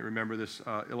 you might remember this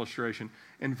illustration,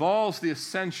 involves the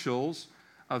essentials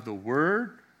of the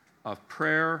Word, of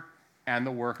prayer, and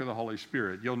the work of the Holy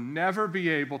Spirit. You'll never be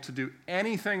able to do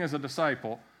anything as a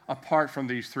disciple apart from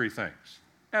these 3 things.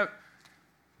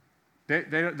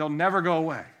 They'll never go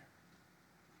away.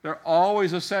 They're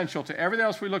always essential to everything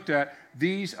else we looked at.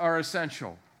 These are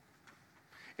essential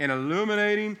in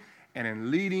illuminating and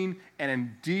in leading and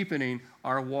in deepening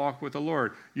our walk with the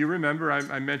Lord. You remember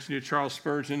I mentioned to you Charles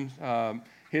Spurgeon,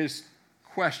 his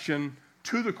question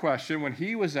to the question when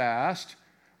he was asked,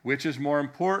 which is more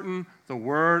important, the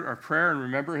word or prayer? And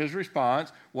remember his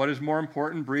response, what is more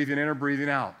important, breathing in or breathing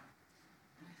out?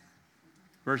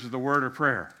 Versus the word or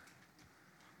prayer.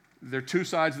 They're 2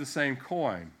 sides of the same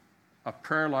coin. A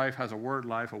prayer life has a word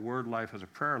life has a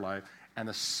prayer life, and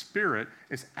the Spirit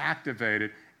is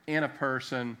activated in a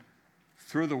person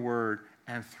through the Word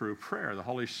and through prayer. The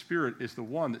Holy Spirit is the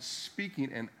one that's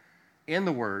speaking in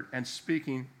the Word and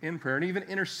speaking in prayer and even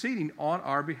interceding on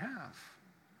our behalf.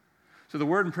 So the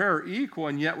Word and prayer are equal,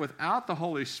 and yet without the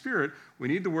Holy Spirit, we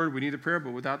need the Word, we need the prayer,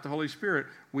 but without the Holy Spirit,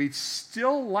 we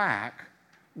still lack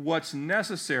what's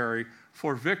necessary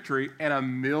for victory in a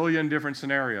million different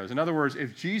scenarios. In other words,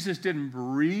 if Jesus didn't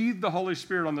breathe the Holy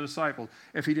Spirit on the disciples,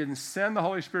 if he didn't send the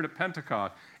Holy Spirit at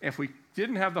Pentecost, if we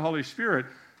didn't have the Holy Spirit,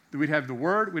 we'd have the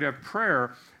Word, we'd have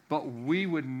prayer, but we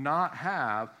would not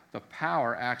have the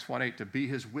power, Acts 1:8, to be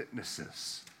his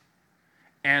witnesses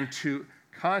and to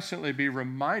constantly be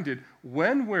reminded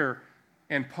when we're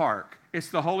in park. It's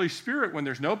the Holy Spirit when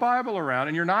there's no Bible around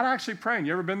and you're not actually praying.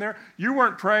 You ever been there? You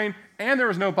weren't praying and there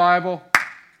was no Bible.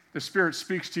 The Spirit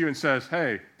speaks to you and says,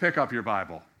 hey, pick up your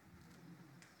Bible.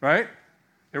 Right?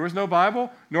 There was no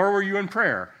Bible, nor were you in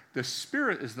prayer. The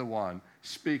Spirit is the one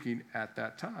speaking at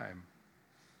that time.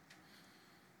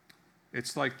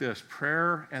 It's like this.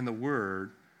 Prayer and the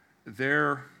Word,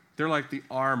 they're like the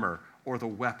armor or the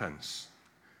weapons.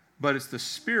 But it's the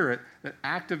Spirit that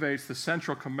activates the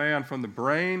central command from the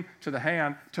brain to the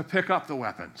hand to pick up the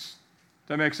weapons. Does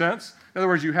that make sense? In other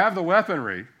words, you have the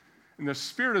weaponry, and the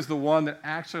Spirit is the one that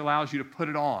actually allows you to put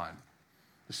it on.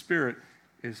 The Spirit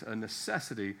is a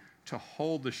necessity to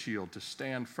hold the shield, to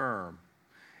stand firm.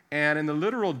 And in the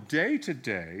literal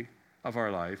day-to-day of our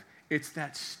life, it's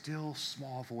that still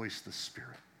small voice, the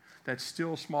Spirit. That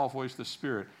still small voice, the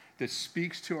Spirit, that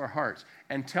speaks to our hearts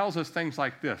and tells us things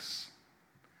like this.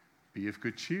 Be of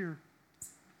good cheer.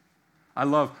 I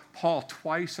love Paul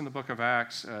twice in the book of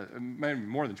Acts, maybe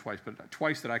more than twice, but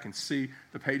twice that I can see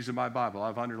the pages of my Bible.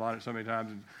 I've underlined it so many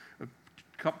times.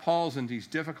 Paul's in these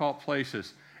difficult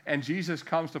places, and Jesus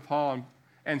comes to Paul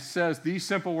and says these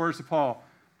simple words to Paul,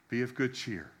 be of good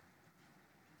cheer.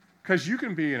 Because you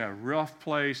can be in a rough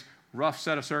place, rough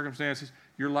set of circumstances.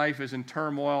 Your life is in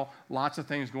turmoil, lots of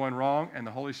things going wrong, and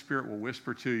the Holy Spirit will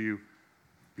whisper to you,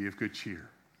 be of good cheer.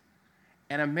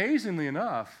 And amazingly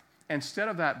enough, instead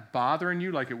of that bothering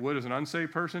you like it would as an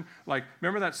unsaved person, like,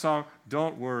 remember that song,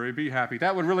 Don't Worry, Be Happy?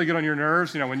 That would really get on your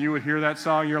nerves. When you would hear that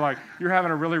song, you're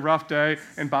having a really rough day,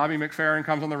 and Bobby McFerrin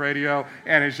comes on the radio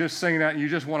and is just singing that, and you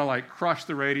just want to, like, crush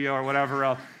the radio or whatever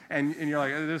else. And you're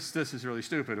like, this is really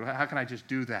stupid. How can I just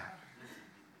do that?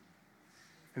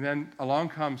 And then along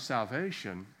comes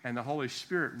salvation, and the Holy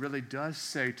Spirit really does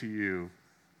say to you,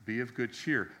 be of good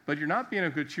cheer. But you're not being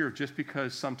of good cheer just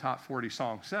because some top 40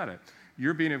 song said it.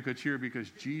 You're being of good cheer because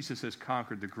Jesus has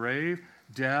conquered the grave,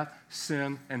 death,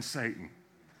 sin, and Satan.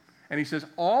 And he says,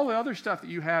 all the other stuff that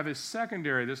you have is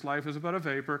secondary. This life is but a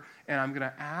vapor, and I'm going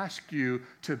to ask you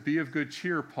to be of good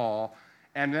cheer, Paul.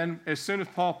 And then as soon as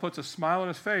Paul puts a smile on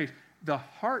his face, the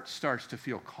heart starts to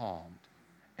feel calmed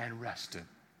and rested.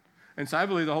 And so I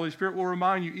believe the Holy Spirit will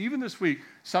remind you, even this week,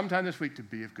 sometime this week, to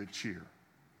be of good cheer.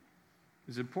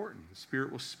 It's important. The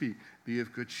Spirit will speak. Be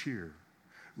of good cheer.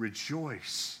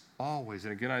 Rejoice always.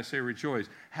 And again, I say rejoice.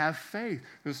 Have faith.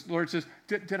 The Lord says,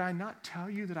 did I not tell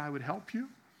you that I would help you?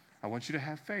 I want you to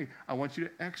have faith. I want you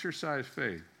to exercise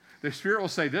faith. The Spirit will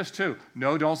say this too.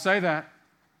 No, don't say that.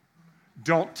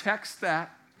 Don't text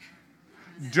that.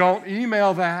 Don't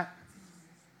email that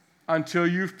until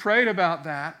you've prayed about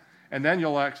that. And then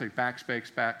you'll actually backspace,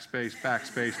 backspace,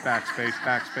 backspace, backspace,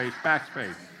 backspace,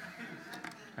 backspace.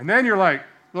 And then you're like,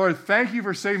 Lord, thank you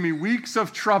for saving me weeks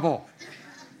of trouble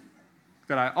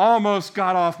that I almost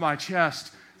got off my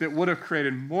chest that would have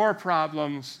created more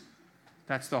problems.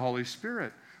 That's the Holy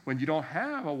Spirit. When you don't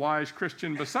have a wise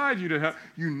Christian beside you to help,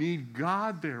 you need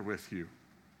God there with you.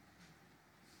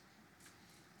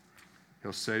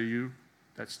 He'll say to you,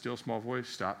 that still small voice,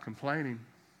 stop complaining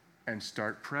and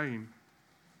start praying.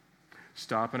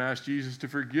 Stop and ask Jesus to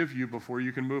forgive you before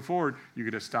you can move forward. You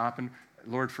got to stop and,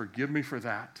 Lord, forgive me for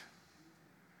that.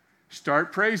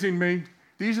 Start praising me.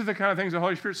 These are the kind of things the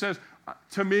Holy Spirit says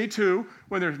to me too,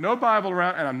 when there's no Bible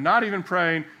around and I'm not even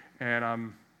praying and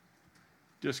I'm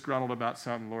disgruntled about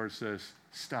something. The Lord says,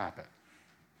 stop it.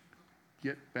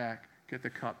 Get the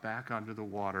cup back onto the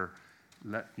water.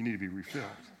 You need to be refilled.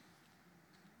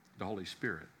 The Holy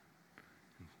Spirit.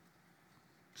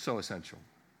 So essential.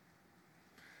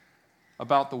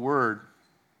 About the Word,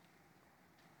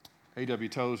 A.W.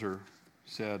 Tozer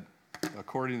said,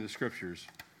 according to the Scriptures,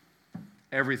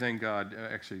 everything God,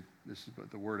 actually, this is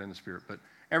the Word and the Spirit, but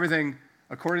everything,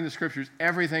 according to the Scriptures,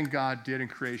 everything God did in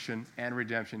creation and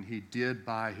redemption, He did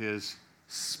by His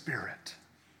Spirit.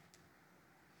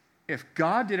 If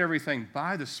God did everything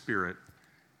by the Spirit,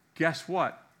 guess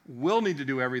what? We'll need to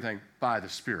do everything by the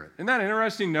Spirit. Isn't that an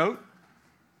interesting note?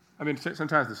 I mean,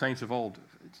 sometimes the saints of old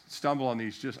stumble on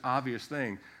these just obvious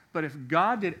things. But if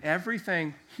God did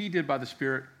everything He did by the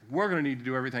Spirit, we're going to need to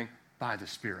do everything by the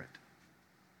Spirit.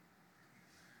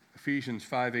 Ephesians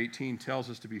 5:18 tells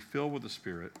us to be filled with the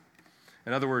Spirit.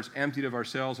 In other words, emptied of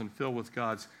ourselves and filled with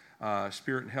God's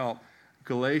Spirit and help.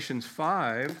 Galatians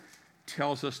 5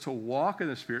 tells us to walk in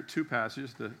the Spirit. Two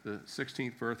passages, the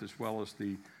 16th verse as well as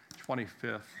the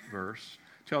 25th verse,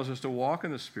 tells us to walk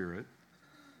in the Spirit.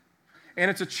 And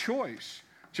it's a choice.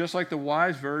 Just like the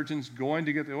wise virgins going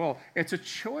to get the oil, it's a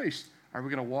choice. Are we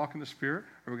going to walk in the Spirit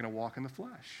or are we going to walk in the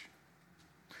flesh?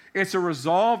 It's a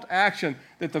resolved action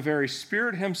that the very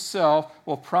Spirit Himself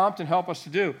will prompt and help us to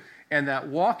do. And that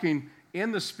walking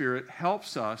in the Spirit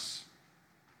helps us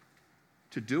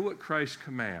to do what Christ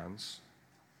commands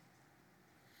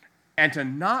and to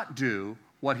not do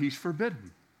what He's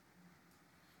forbidden.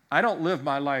 I don't live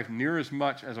my life near as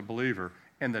much as a believer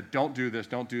in the don't do this,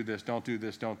 don't do this, don't do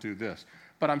this, don't do this.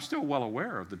 But I'm still well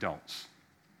aware of the don'ts.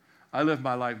 I live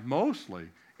my life mostly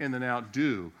in the now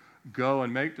do. Go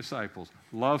and make disciples,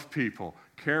 love people,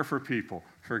 care for people,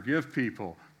 forgive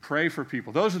people, pray for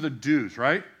people. Those are the do's,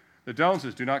 right? The don'ts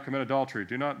is do not commit adultery,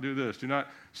 do not do this, do not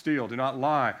steal, do not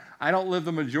lie. I don't live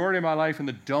the majority of my life in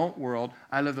the don't world.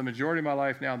 I live the majority of my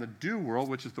life now in the do world,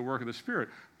 which is the work of the Spirit.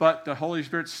 But the Holy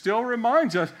Spirit still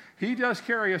reminds us He does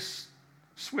carry a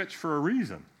switch for a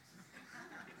reason.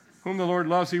 Whom the Lord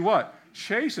loves, He what?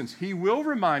 Chastens. He will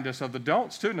remind us of the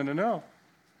don'ts too. No.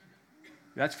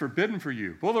 That's forbidden for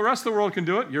you. Well, the rest of the world can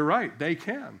do it. You're right. They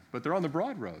can. But they're on the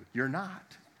broad road. You're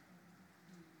not.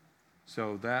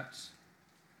 So that's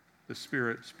the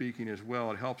Spirit speaking as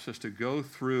well. It helps us to go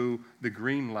through the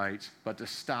green lights, but to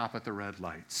stop at the red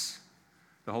lights.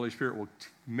 The Holy Spirit will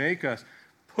make us,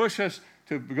 push us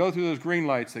to go through those green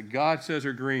lights that God says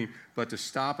are green, but to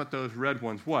stop at those red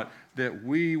ones. What? That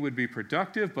we would be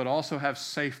productive, but also have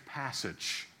safe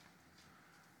passage.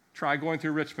 Try going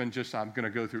through Richmond, I'm going to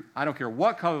go through. I don't care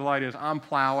what color the light is, I'm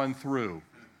plowing through.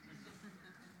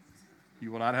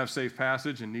 You will not have safe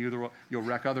passage, and neither will you'll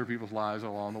wreck other people's lives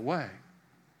along the way.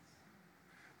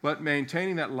 But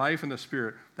maintaining that life in the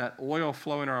Spirit, that oil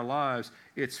flow in our lives,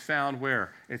 it's found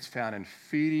where? It's found in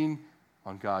feeding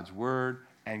on God's Word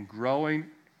and growing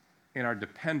in our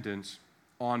dependence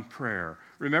on prayer.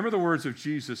 Remember the words of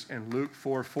Jesus in Luke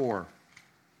 4:4.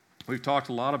 We've talked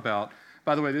a lot about,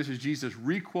 by the way, this is Jesus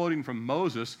re-quoting from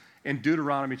Moses in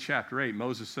Deuteronomy chapter 8.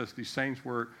 Moses says these same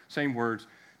words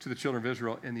to the children of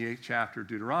Israel in the 8th chapter of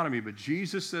Deuteronomy. But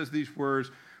Jesus says these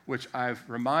words, which I've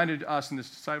reminded us in this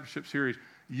discipleship series,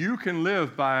 you can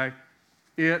live by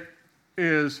it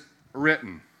is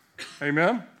written.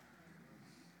 Amen?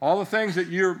 All the things that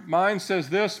your mind says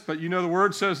this, but you know the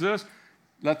Word says this,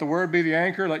 let the Word be the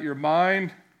anchor. Let your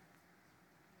mind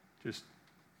just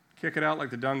kick it out like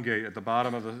the dung gate at the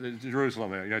bottom of the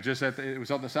Jerusalem. You know, just it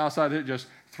was on the south side. Just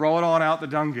throw it on out the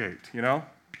dung gate. You know.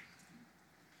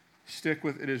 Stick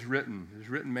with it is written. It is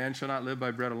written, man shall not live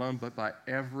by bread alone, but by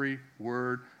every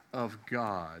word of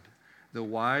God. The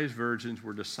wise virgins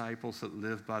were disciples that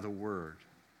lived by the Word.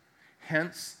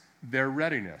 Hence their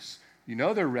readiness. You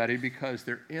know they're ready because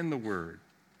they're in the Word.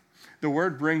 The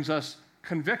Word brings us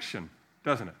conviction,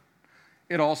 doesn't it?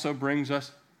 It also brings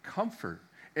us comfort.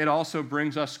 It also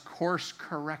brings us course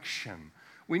correction.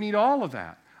 We need all of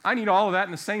that. I need all of that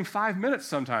in the same 5 minutes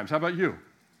sometimes. How about you?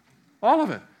 All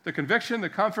of it. The conviction, the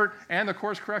comfort, and the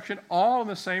course correction, all in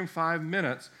the same 5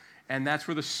 minutes. And that's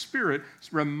where the Spirit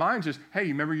reminds us, hey, you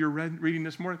remember you're reading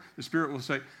this morning? The Spirit will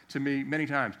say to me many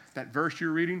times, that verse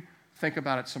you're reading, think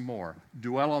about it some more.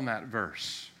 Dwell on that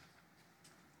verse.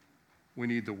 We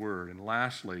need the Word. And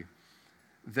lastly,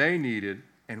 they needed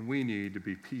and we need to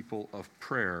be people of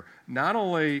prayer. Not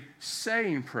only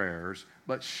saying prayers,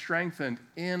 but strengthened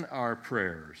in our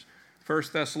prayers.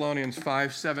 1 Thessalonians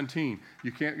 5:17.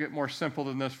 You can't get more simple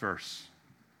than this verse.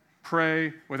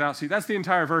 Pray without ceasing. That's the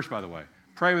entire verse, by the way.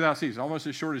 Pray without ceasing. Almost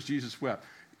as short as Jesus wept.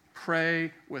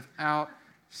 Pray without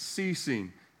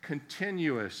ceasing.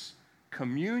 Continuous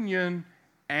communion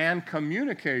and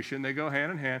communication. They go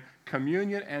hand in hand.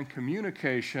 Communion and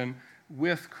communication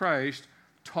with Christ,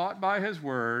 taught by His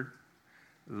Word,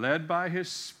 led by His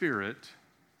Spirit,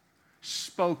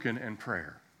 spoken in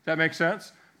prayer. Does that make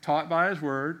sense? Taught by His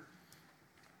Word,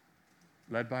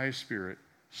 led by His Spirit,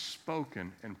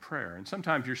 spoken in prayer. And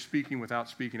sometimes you're speaking without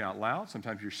speaking out loud.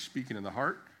 Sometimes you're speaking in the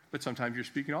heart, but sometimes you're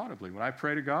speaking audibly. When I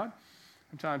pray to God,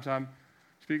 sometimes I'm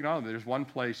speaking audibly. There's one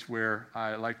place where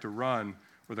I like to run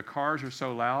where the cars are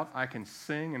so loud, I can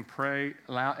sing and pray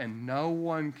loud and no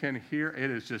one can hear.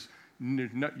 It is just,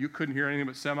 you couldn't hear anything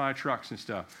but semi-trucks and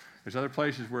stuff. There's other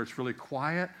places where it's really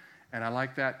quiet, and I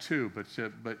like that too. But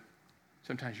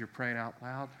sometimes you're praying out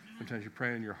loud. Sometimes you're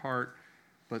praying in your heart.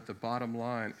 But the bottom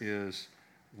line is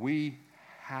we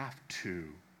have to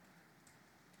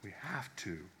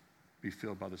be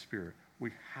filled by the Spirit.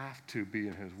 We have to be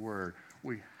in His Word.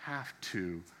 We have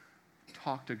to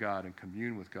talk to God and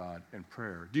commune with God in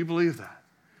prayer. Do you believe that?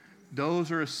 Those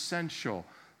are essential.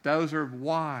 Those are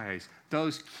wise.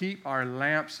 Those keep our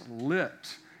lamps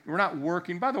lit. We're not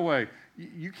working. By the way,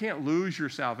 you can't lose your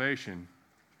salvation.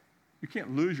 You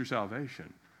can't lose your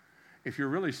salvation. If you're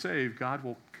really saved, God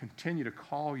will continue to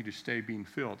call you to stay being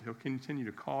filled. He'll continue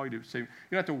to call you to stay. You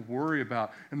don't have to worry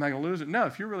about, am I going to lose it? No,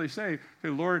 if you're really saved, say,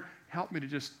 Lord, help me to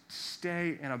just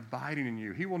stay and abiding in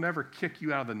you. He will never kick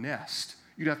you out of the nest.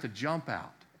 You'd have to jump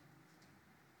out.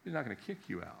 He's not going to kick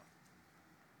you out.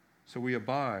 So we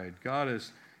abide. God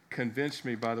has convinced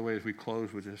me, by the way, as we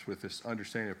close with this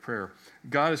understanding of prayer,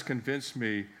 God has convinced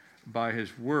me by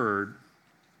His Word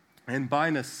and by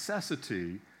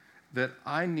necessity that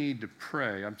I need to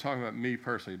pray. I'm talking about me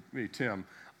personally, me, Tim.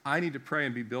 I need to pray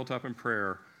and be built up in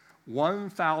prayer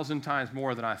 1,000 times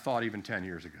more than I thought even 10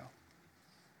 years ago.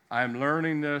 I am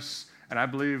learning this, and I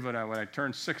believe when I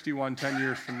turn 61 10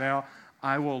 years from now,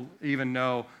 I will even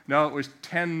know, no, it was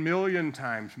 10 million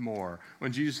times more.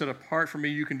 When Jesus said, apart from me,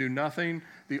 you can do nothing,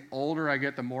 the older I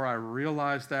get, the more I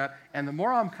realize that, and the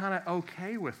more I'm kind of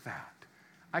okay with that.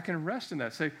 I can rest in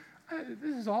that, say,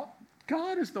 this is all,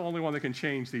 God is the only one that can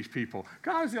change these people.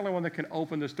 God is the only one that can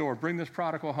open this door, bring this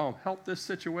prodigal home, help this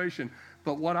situation.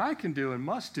 But what I can do and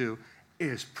must do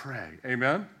is pray.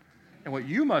 Amen? And what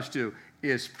you must do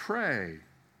is pray.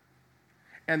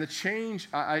 And the change,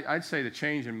 I'd say the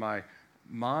change in my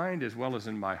mind as well as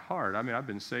in my heart. I mean, I've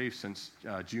been saved since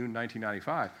June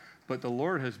 1995, but the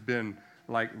Lord has been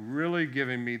like really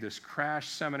giving me this crash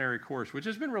seminary course, which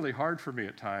has been really hard for me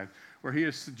at times, where He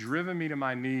has driven me to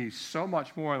my knees so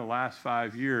much more in the last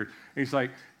 5 years. And He's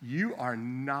like, you are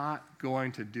not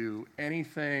going to do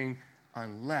anything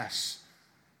unless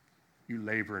you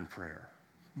labor in prayer.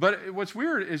 But what's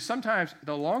weird is sometimes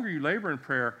the longer you labor in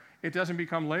prayer, it doesn't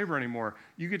become labor anymore.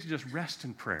 You get to just rest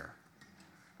in prayer.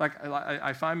 Like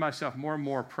I find myself more and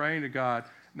more praying to God,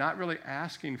 not really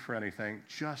asking for anything,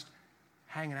 just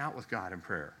hanging out with God in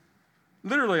prayer.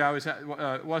 Literally,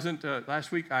 I wasn't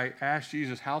last week. I asked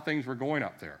Jesus how things were going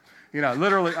up there.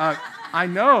 Literally, I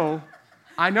know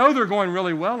they're going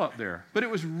really well up there, but it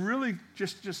was really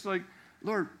just like,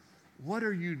 Lord, what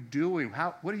are you doing?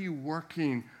 What are you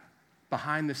working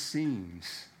behind the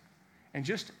scenes? And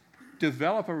just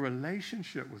develop a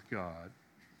relationship with God.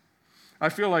 I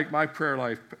feel like my prayer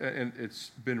life, and it's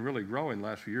been really growing the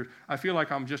last few years, I feel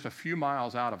like I'm just a few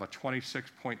miles out of a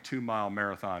 26.2-mile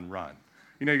marathon run.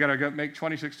 You got to make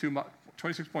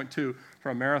 26.2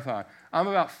 for a marathon. I'm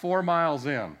about 4 miles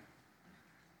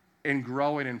in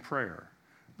growing in prayer.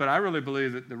 But I really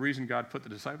believe that the reason God put the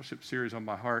discipleship series on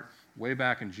my heart way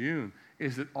back in June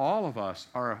is that all of us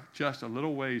are just a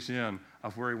little ways in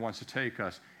of where he wants to take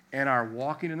us, and are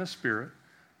walking in the Spirit,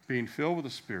 being filled with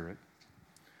the Spirit,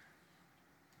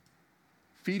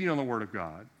 feeding on the Word of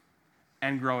God,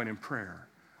 and growing in prayer.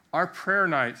 Our prayer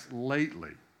nights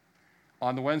lately,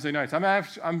 on the Wednesday nights,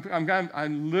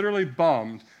 I'm literally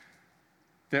bummed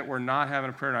that we're not having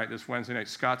a prayer night this Wednesday night.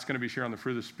 Scott's going to be sharing the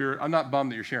fruit of the Spirit. I'm not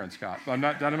bummed that you're sharing, Scott. I'm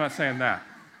not saying that.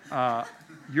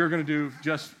 You're going to do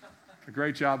just a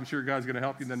great job. I'm sure God's going to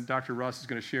help you. Then Dr. Russ is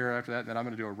going to share after that. Then I'm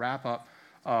going to do a wrap-up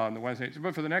on the Wednesday nights.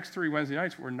 But for the next 3 Wednesday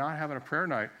nights, we're not having a prayer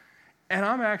night. And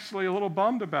I'm actually a little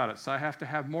bummed about it. So I have to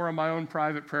have more of my own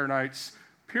private prayer nights,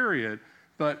 period.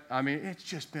 But, it's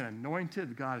just been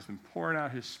anointed. God has been pouring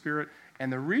out his Spirit.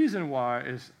 And the reason why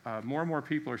is more and more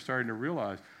people are starting to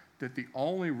realize that the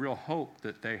only real hope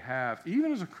that they have,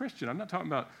 even as a Christian, I'm not talking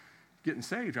about getting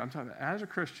saved, I'm talking about as a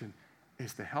Christian,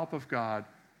 is the help of God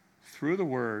through the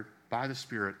Word, by the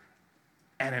Spirit,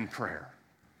 and in prayer.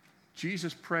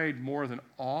 Jesus prayed more than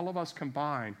all of us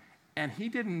combined, and he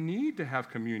didn't need to have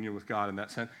communion with God in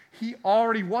that sense. He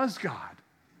already was God.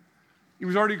 He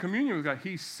was already in communion with God.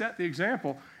 He set the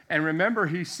example. And remember,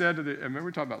 he said remember we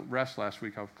were talking about rest last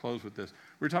week. I'll close with this.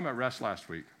 We were talking about rest last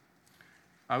week.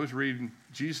 I was reading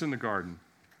Jesus in the garden,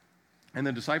 and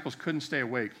the disciples couldn't stay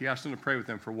awake. He asked them to pray with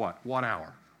them for what? 1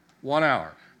 hour. 1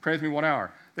 hour. Pray with me 1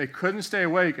 hour. They couldn't stay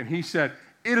awake, and he said,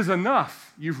 it is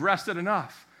enough. You've rested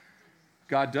enough.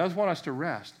 God does want us to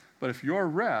rest, but if your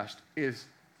rest is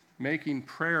making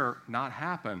prayer not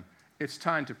happen, it's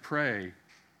time to pray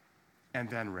and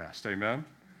then rest. Amen?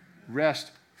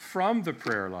 Rest from the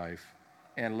prayer life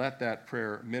and let that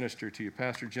prayer minister to you.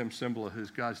 Pastor Jim Cymbala,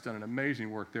 God's done an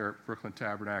amazing work there at Brooklyn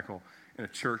Tabernacle, in a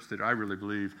church that I really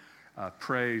believe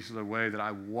prays the way that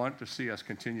I want to see us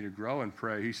continue to grow and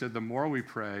pray. He said the more we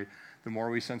pray, the more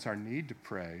we sense our need to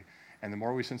pray. And the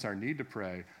more we sense our need to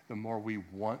pray, the more we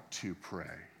want to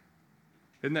pray.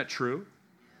 Isn't that true?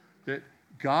 That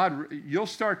God, you'll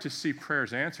start to see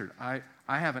prayers answered. I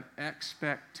have an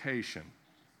expectation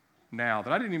now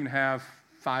that I didn't even have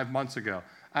 5 months ago.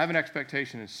 I have an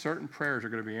expectation that certain prayers are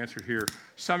going to be answered here.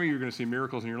 Some of you are going to see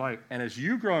miracles in your life. And as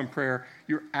you grow in prayer,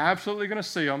 you're absolutely going to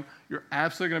see them. You're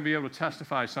absolutely going to be able to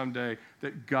testify someday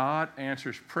that God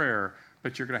answers prayer,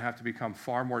 but you're going to have to become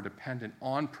far more dependent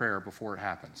on prayer before it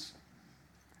happens.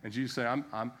 And Jesus said,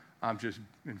 I'm just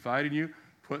inviting you,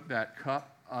 put that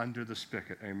cup under the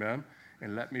spigot, amen?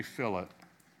 And let me fill it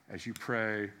as you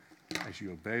pray, as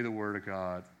you obey the Word of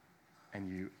God, and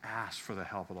you ask for the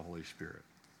help of the Holy Spirit.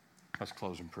 Let's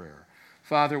close in prayer.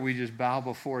 Father, we just bow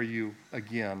before you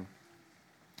again.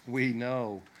 We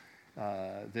know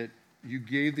that you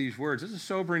gave these words. It's a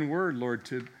sobering word, Lord,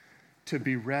 to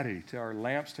be ready, to our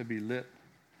lamps to be lit.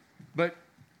 But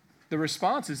the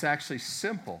response is actually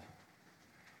simple.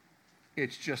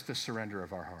 It's just the surrender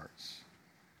of our hearts.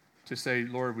 To say,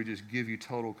 Lord, we just give you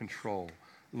total control.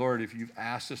 Lord, if you've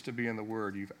asked us to be in the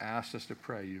Word, you've asked us to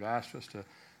pray, you've asked us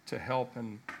to help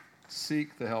and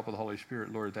seek the help of the Holy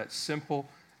Spirit, Lord, that simple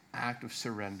act of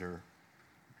surrender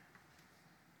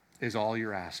is all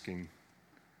you're asking.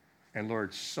 And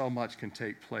Lord, so much can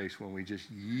take place when we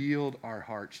just yield our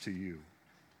hearts to you.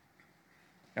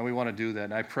 And we want to do that.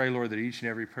 And I pray, Lord, that each and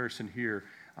every person here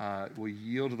will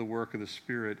yield to the work of the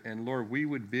Spirit. And Lord, we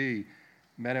would be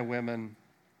men and women,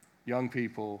 young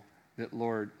people that,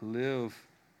 Lord, live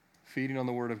feeding on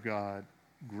the Word of God,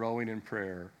 growing in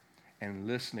prayer, and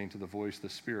listening to the voice of the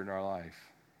Spirit in our life,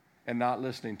 and not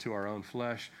listening to our own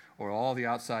flesh or all the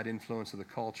outside influence of the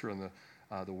culture and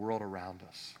the world around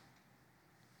us.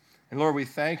 And Lord, we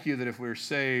thank you that if we're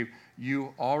saved,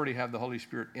 you already have the Holy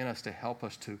Spirit in us to help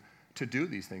us to do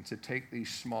these things, to take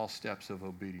these small steps of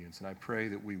obedience. And I pray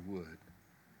that we would.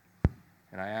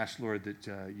 And I ask, Lord,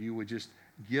 that you would just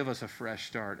give us a fresh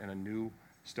start and a new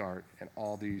start in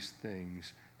all these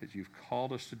things that you've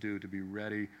called us to do, to be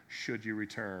ready should you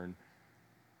return.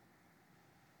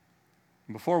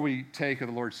 Before we take the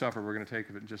Lord's Supper, we're going to take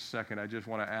it in just a second. I just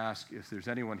want to ask if there's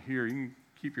anyone here. You can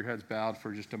keep your heads bowed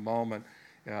for just a moment.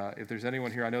 If there's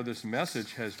anyone here, I know this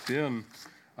message has been,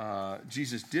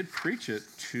 Jesus did preach it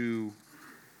to,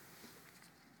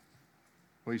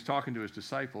 well, he's talking to his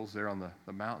disciples there on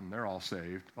the mountain. They're all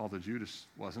saved, although Judas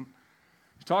wasn't.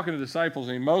 He's talking to disciples,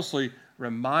 and he mostly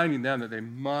reminding them that they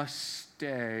must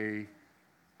stay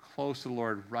close to the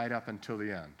Lord right up until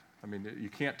the end. I mean, you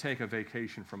can't take a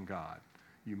vacation from God.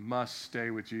 You must stay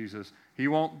with Jesus. He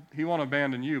won't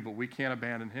abandon you, but we can't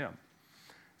abandon him.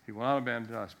 He will not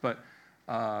abandon us. But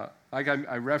like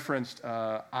I referenced,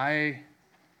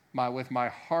 with my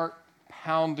heart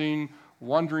pounding,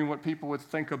 wondering what people would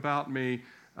think about me,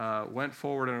 went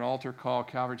forward in an altar call,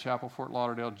 Calvary Chapel, Fort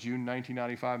Lauderdale, June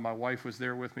 1995. My wife was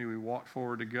there with me. We walked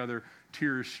forward together,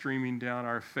 tears streaming down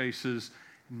our faces,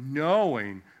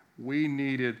 knowing we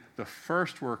needed the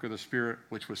first work of the Spirit,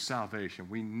 which was salvation.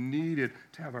 We needed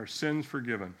to have our sins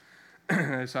forgiven.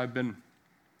 As I've been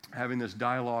having this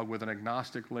dialogue with an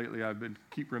agnostic lately, I've been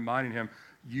keep reminding him,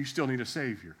 you still need a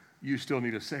Savior. You still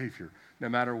need a Savior. No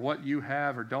matter what you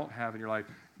have or don't have in your life,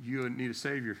 you need a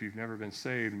Savior if you've never been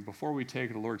saved. And before we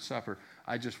take the Lord's Supper,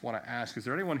 I just want to ask, is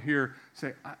there anyone here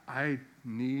say, I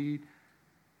need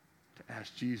to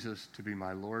ask Jesus to be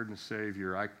my Lord and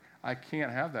Savior? I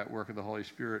can't have that work of the Holy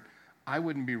Spirit. I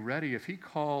wouldn't be ready. If he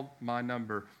called my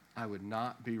number, I would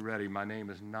not be ready. My name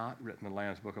is not written in the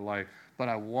Lamb's Book of Life. But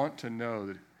I want to know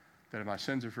that if my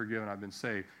sins are forgiven, I've been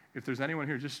saved. If there's anyone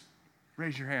here, just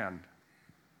raise your hand.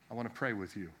 I want to pray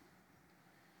with you.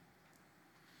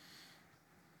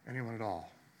 Anyone at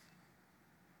all?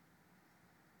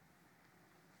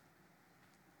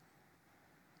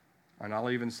 And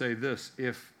I'll even say this,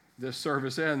 if this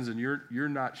service ends and you're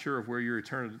not sure of where your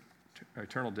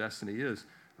eternal destiny is,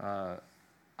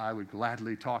 I would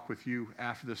gladly talk with you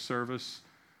after this service.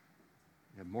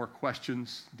 You have more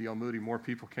questions. D.L. Moody, more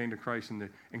people came to Christ in the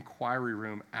inquiry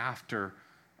room after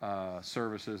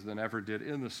services than ever did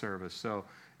in the service. So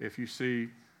if you see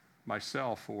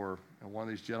myself or one of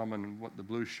these gentlemen in the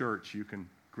blue shirts, you can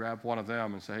grab one of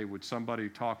them and say, hey, would somebody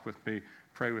talk with me,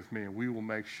 pray with me, and we will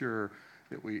make sure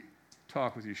that we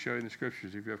talk with you, show you the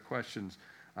scriptures. If you have questions,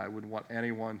 I wouldn't want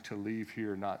anyone to leave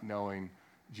here not knowing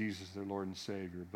Jesus, their Lord and Savior.